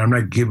 but I'm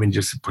not giving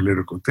just a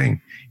political thing.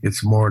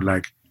 It's more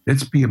like,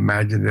 let's be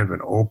imaginative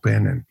and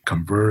open and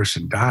converse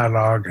and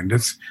dialogue. And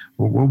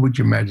what would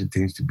you imagine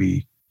things to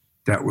be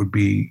that would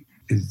be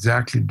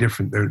exactly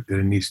different than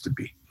it needs to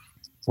be?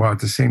 While at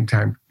the same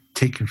time,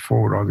 taking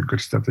forward all the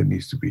good stuff that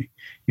needs to be.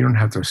 You don't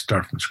have to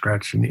start from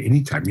scratch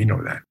anytime. You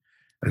know that.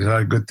 There's a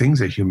lot of good things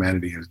that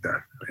humanity has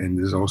done. And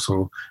there's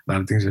also a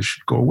lot of things that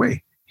should go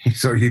away.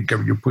 So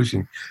you're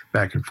pushing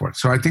back and forth.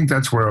 So I think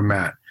that's where I'm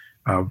at.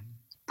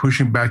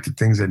 Pushing back the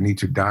things that need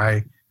to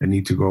die, that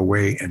need to go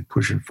away, and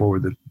pushing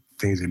forward the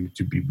things that need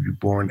to be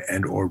reborn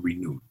and or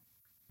renewed.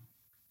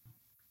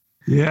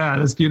 Yeah,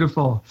 that's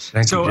beautiful.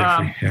 Thank you,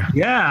 Jeffrey.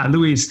 Yeah,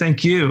 Luis,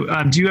 thank you.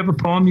 Do you have a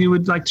poem you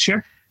would like to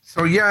share?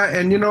 So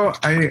and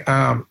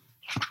I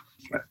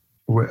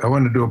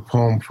want to do a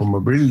poem from a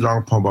really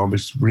long poem, but I'll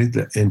just read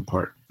the end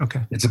part.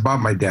 Okay. It's about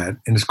my dad,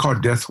 and it's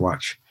called Death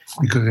Watch,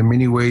 because in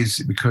many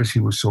ways, because he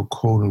was so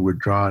cold and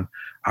withdrawn,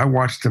 I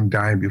watched him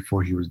dying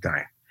before he was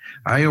dying.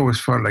 I always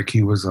felt like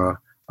he was a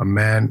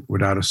man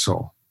without a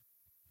soul.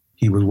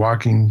 He was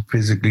walking,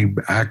 physically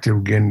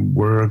active, getting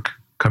work,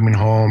 coming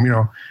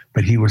home,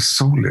 but he was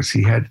soulless.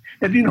 He had,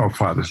 and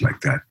fathers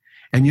like that.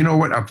 And you know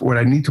what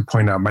I need to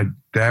point out, my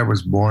dad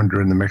was born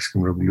during the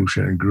Mexican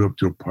Revolution and grew up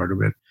through a part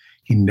of it.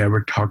 He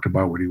never talked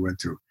about what he went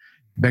through.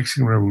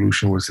 Mexican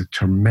Revolution was a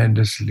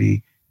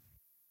tremendously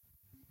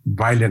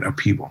violent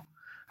upheaval.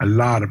 A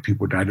lot of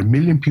people died. 1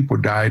 million people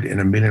died and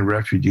 1 million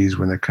refugees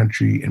when the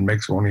country in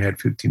Mexico only had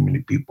 15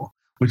 million people,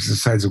 which is the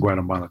size of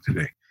Guatemala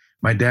today.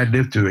 My dad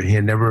lived through it.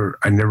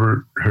 I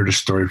never heard a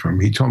story from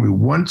him. He told me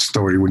one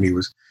story when he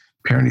was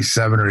apparently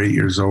 7 or 8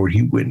 years old.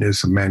 He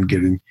witnessed a man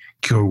getting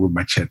killed with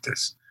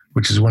machetes,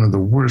 which is one of the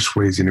worst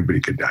ways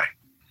anybody could die.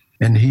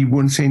 And he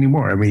wouldn't say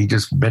anymore. I mean, he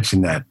just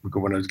mentioned that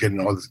because when I was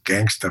getting all this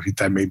gang stuff, he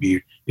thought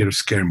maybe it'll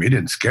scare me. It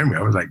didn't scare me.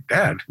 I was like,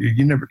 Dad,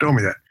 you never told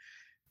me that.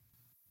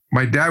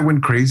 My dad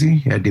went crazy.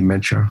 He had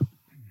dementia.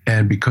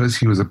 And because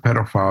he was a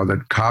pedophile,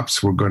 that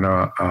cops were going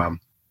to,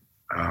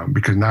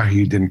 because now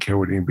he didn't care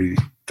what anybody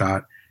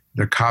thought,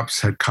 the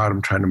cops had caught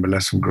him trying to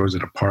molest some girls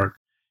at a park.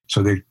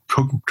 So they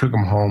took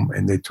him home,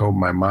 and they told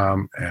my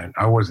mom, and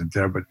I wasn't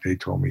there, but they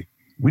told me,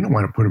 we don't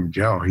want to put him in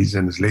jail. He's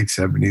in his late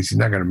 70s. He's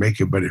not going to make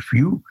it. But if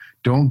you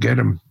don't get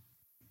him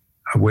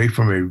away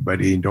from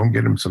everybody and don't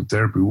get him some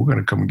therapy, we're going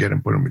to come and get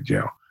him, put him in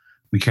jail.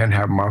 We can't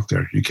have him out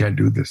there. You can't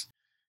do this.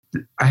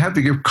 I have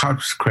to give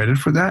cops credit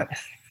for that,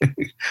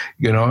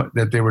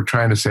 that they were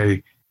trying to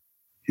say,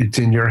 it's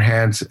in your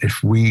hands.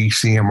 If we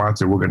see him out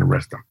there, we're going to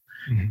arrest him.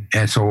 Mm-hmm.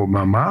 And so what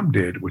my mom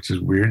did, which is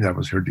weird, that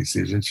was her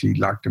decision. She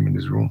locked him in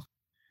his room.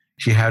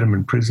 She had him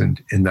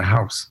imprisoned in the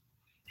house.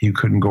 He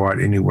couldn't go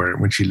out anywhere.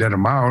 When she let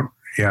him out,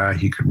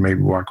 he could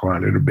maybe walk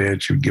around a little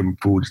bit. She would give him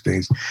food,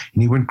 things.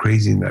 And he went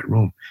crazy in that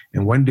room.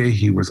 And one day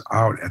he was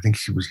out. I think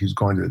he was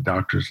going to the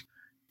doctors.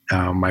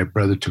 My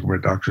brother took me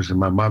to the doctors, and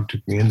my mom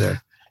took me in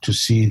there to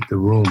see the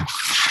room.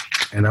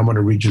 And I'm going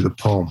to read you the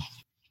poem.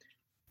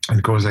 And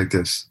it goes like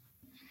this.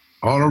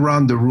 All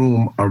around the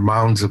room are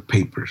mounds of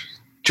papers,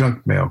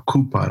 junk mail,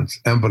 coupons,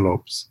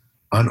 envelopes,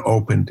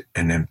 unopened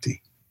and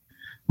empty.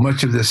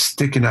 Much of this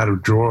sticking out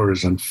of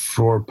drawers and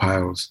floor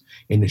piles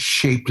in a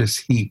shapeless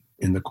heap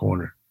in the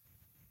corner.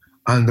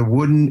 On the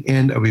wooden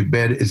end of a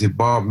bed is a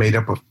ball made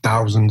up of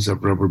thousands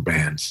of rubber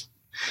bands.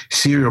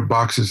 Cereal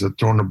boxes are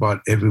thrown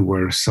about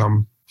everywhere,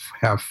 some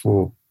half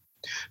full.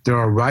 There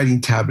are writing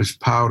tablets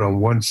piled on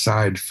one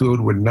side,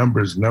 filled with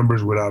numbers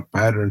without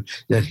pattern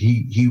that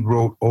he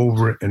wrote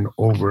over and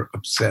over,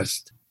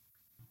 obsessed.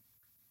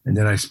 And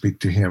then I speak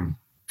to him.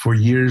 For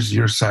years,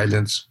 your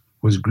silence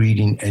was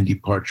greeting and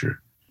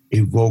departure, a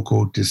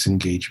vocal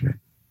disengagement.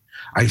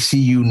 I see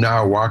you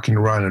now walking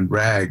around in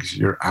rags,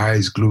 your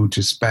eyes glued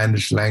to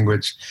Spanish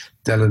language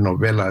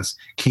telenovelas,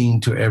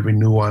 keen to every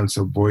nuance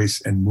of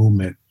voice and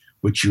movement,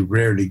 which you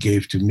rarely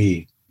gave to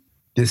me.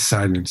 This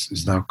silence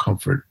is now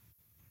comfort.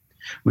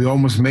 We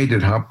almost made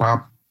it, huh,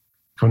 Pop?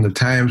 From the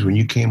times when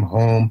you came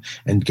home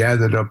and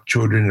gathered up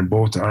children in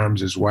both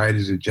arms as wide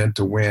as a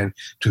gentle wind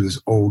to this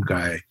old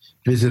guy,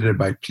 visited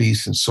by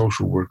police and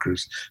social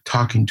workers,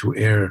 talking to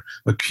air,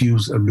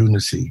 accused of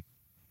lunacy.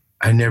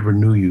 I never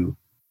knew you.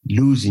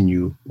 Losing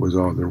you was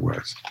all there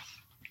was.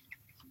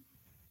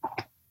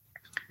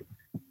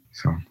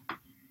 So.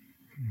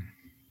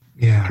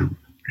 Yeah.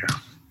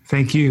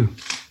 Thank you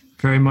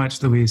very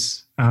much,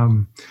 Luis.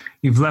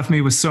 You've left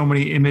me with so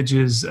many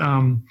images.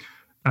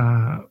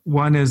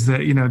 One is that,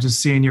 just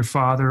seeing your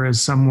father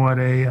as somewhat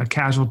a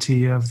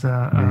casualty of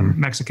the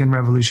Mexican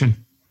Revolution.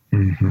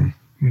 Mm-hmm.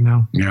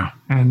 Yeah.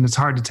 And it's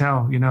hard to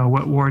tell,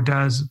 what war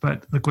does,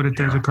 but look what it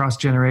does across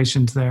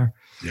generations there.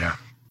 Yeah.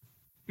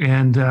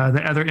 And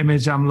the other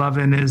image I'm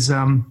loving is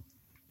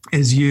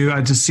you.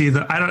 I just see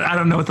I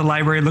don't know what the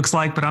library looks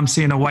like, but I'm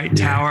seeing a white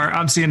tower.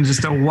 I'm seeing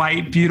just a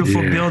white,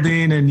 beautiful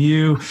building, and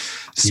you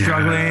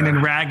struggling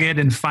and ragged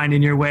and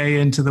finding your way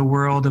into the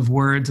world of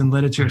words and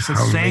literature. So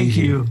thank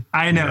you.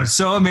 I know,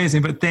 so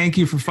amazing, but thank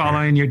you for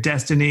following your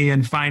destiny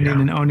and finding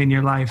and owning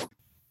your life.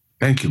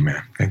 Thank you,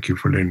 man. Thank you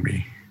for letting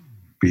me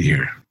be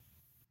here.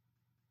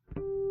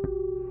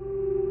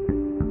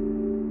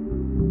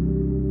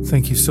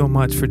 Thank you so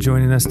much for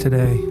joining us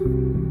today.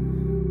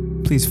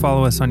 Please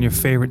follow us on your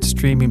favorite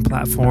streaming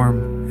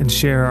platform and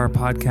share our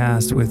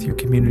podcast with your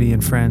community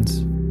and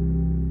friends.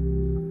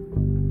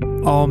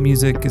 All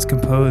music is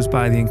composed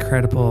by the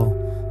incredible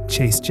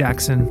Chase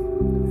Jackson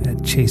at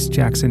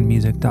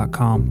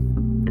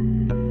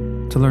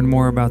chasejacksonmusic.com. To learn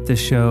more about this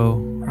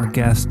show, our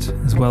guest,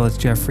 as well as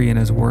Jeffrey and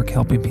his work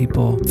helping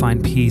people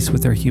find peace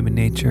with their human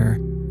nature,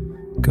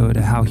 go to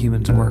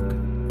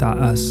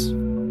howhumanswork.us.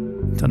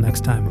 Until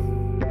next time.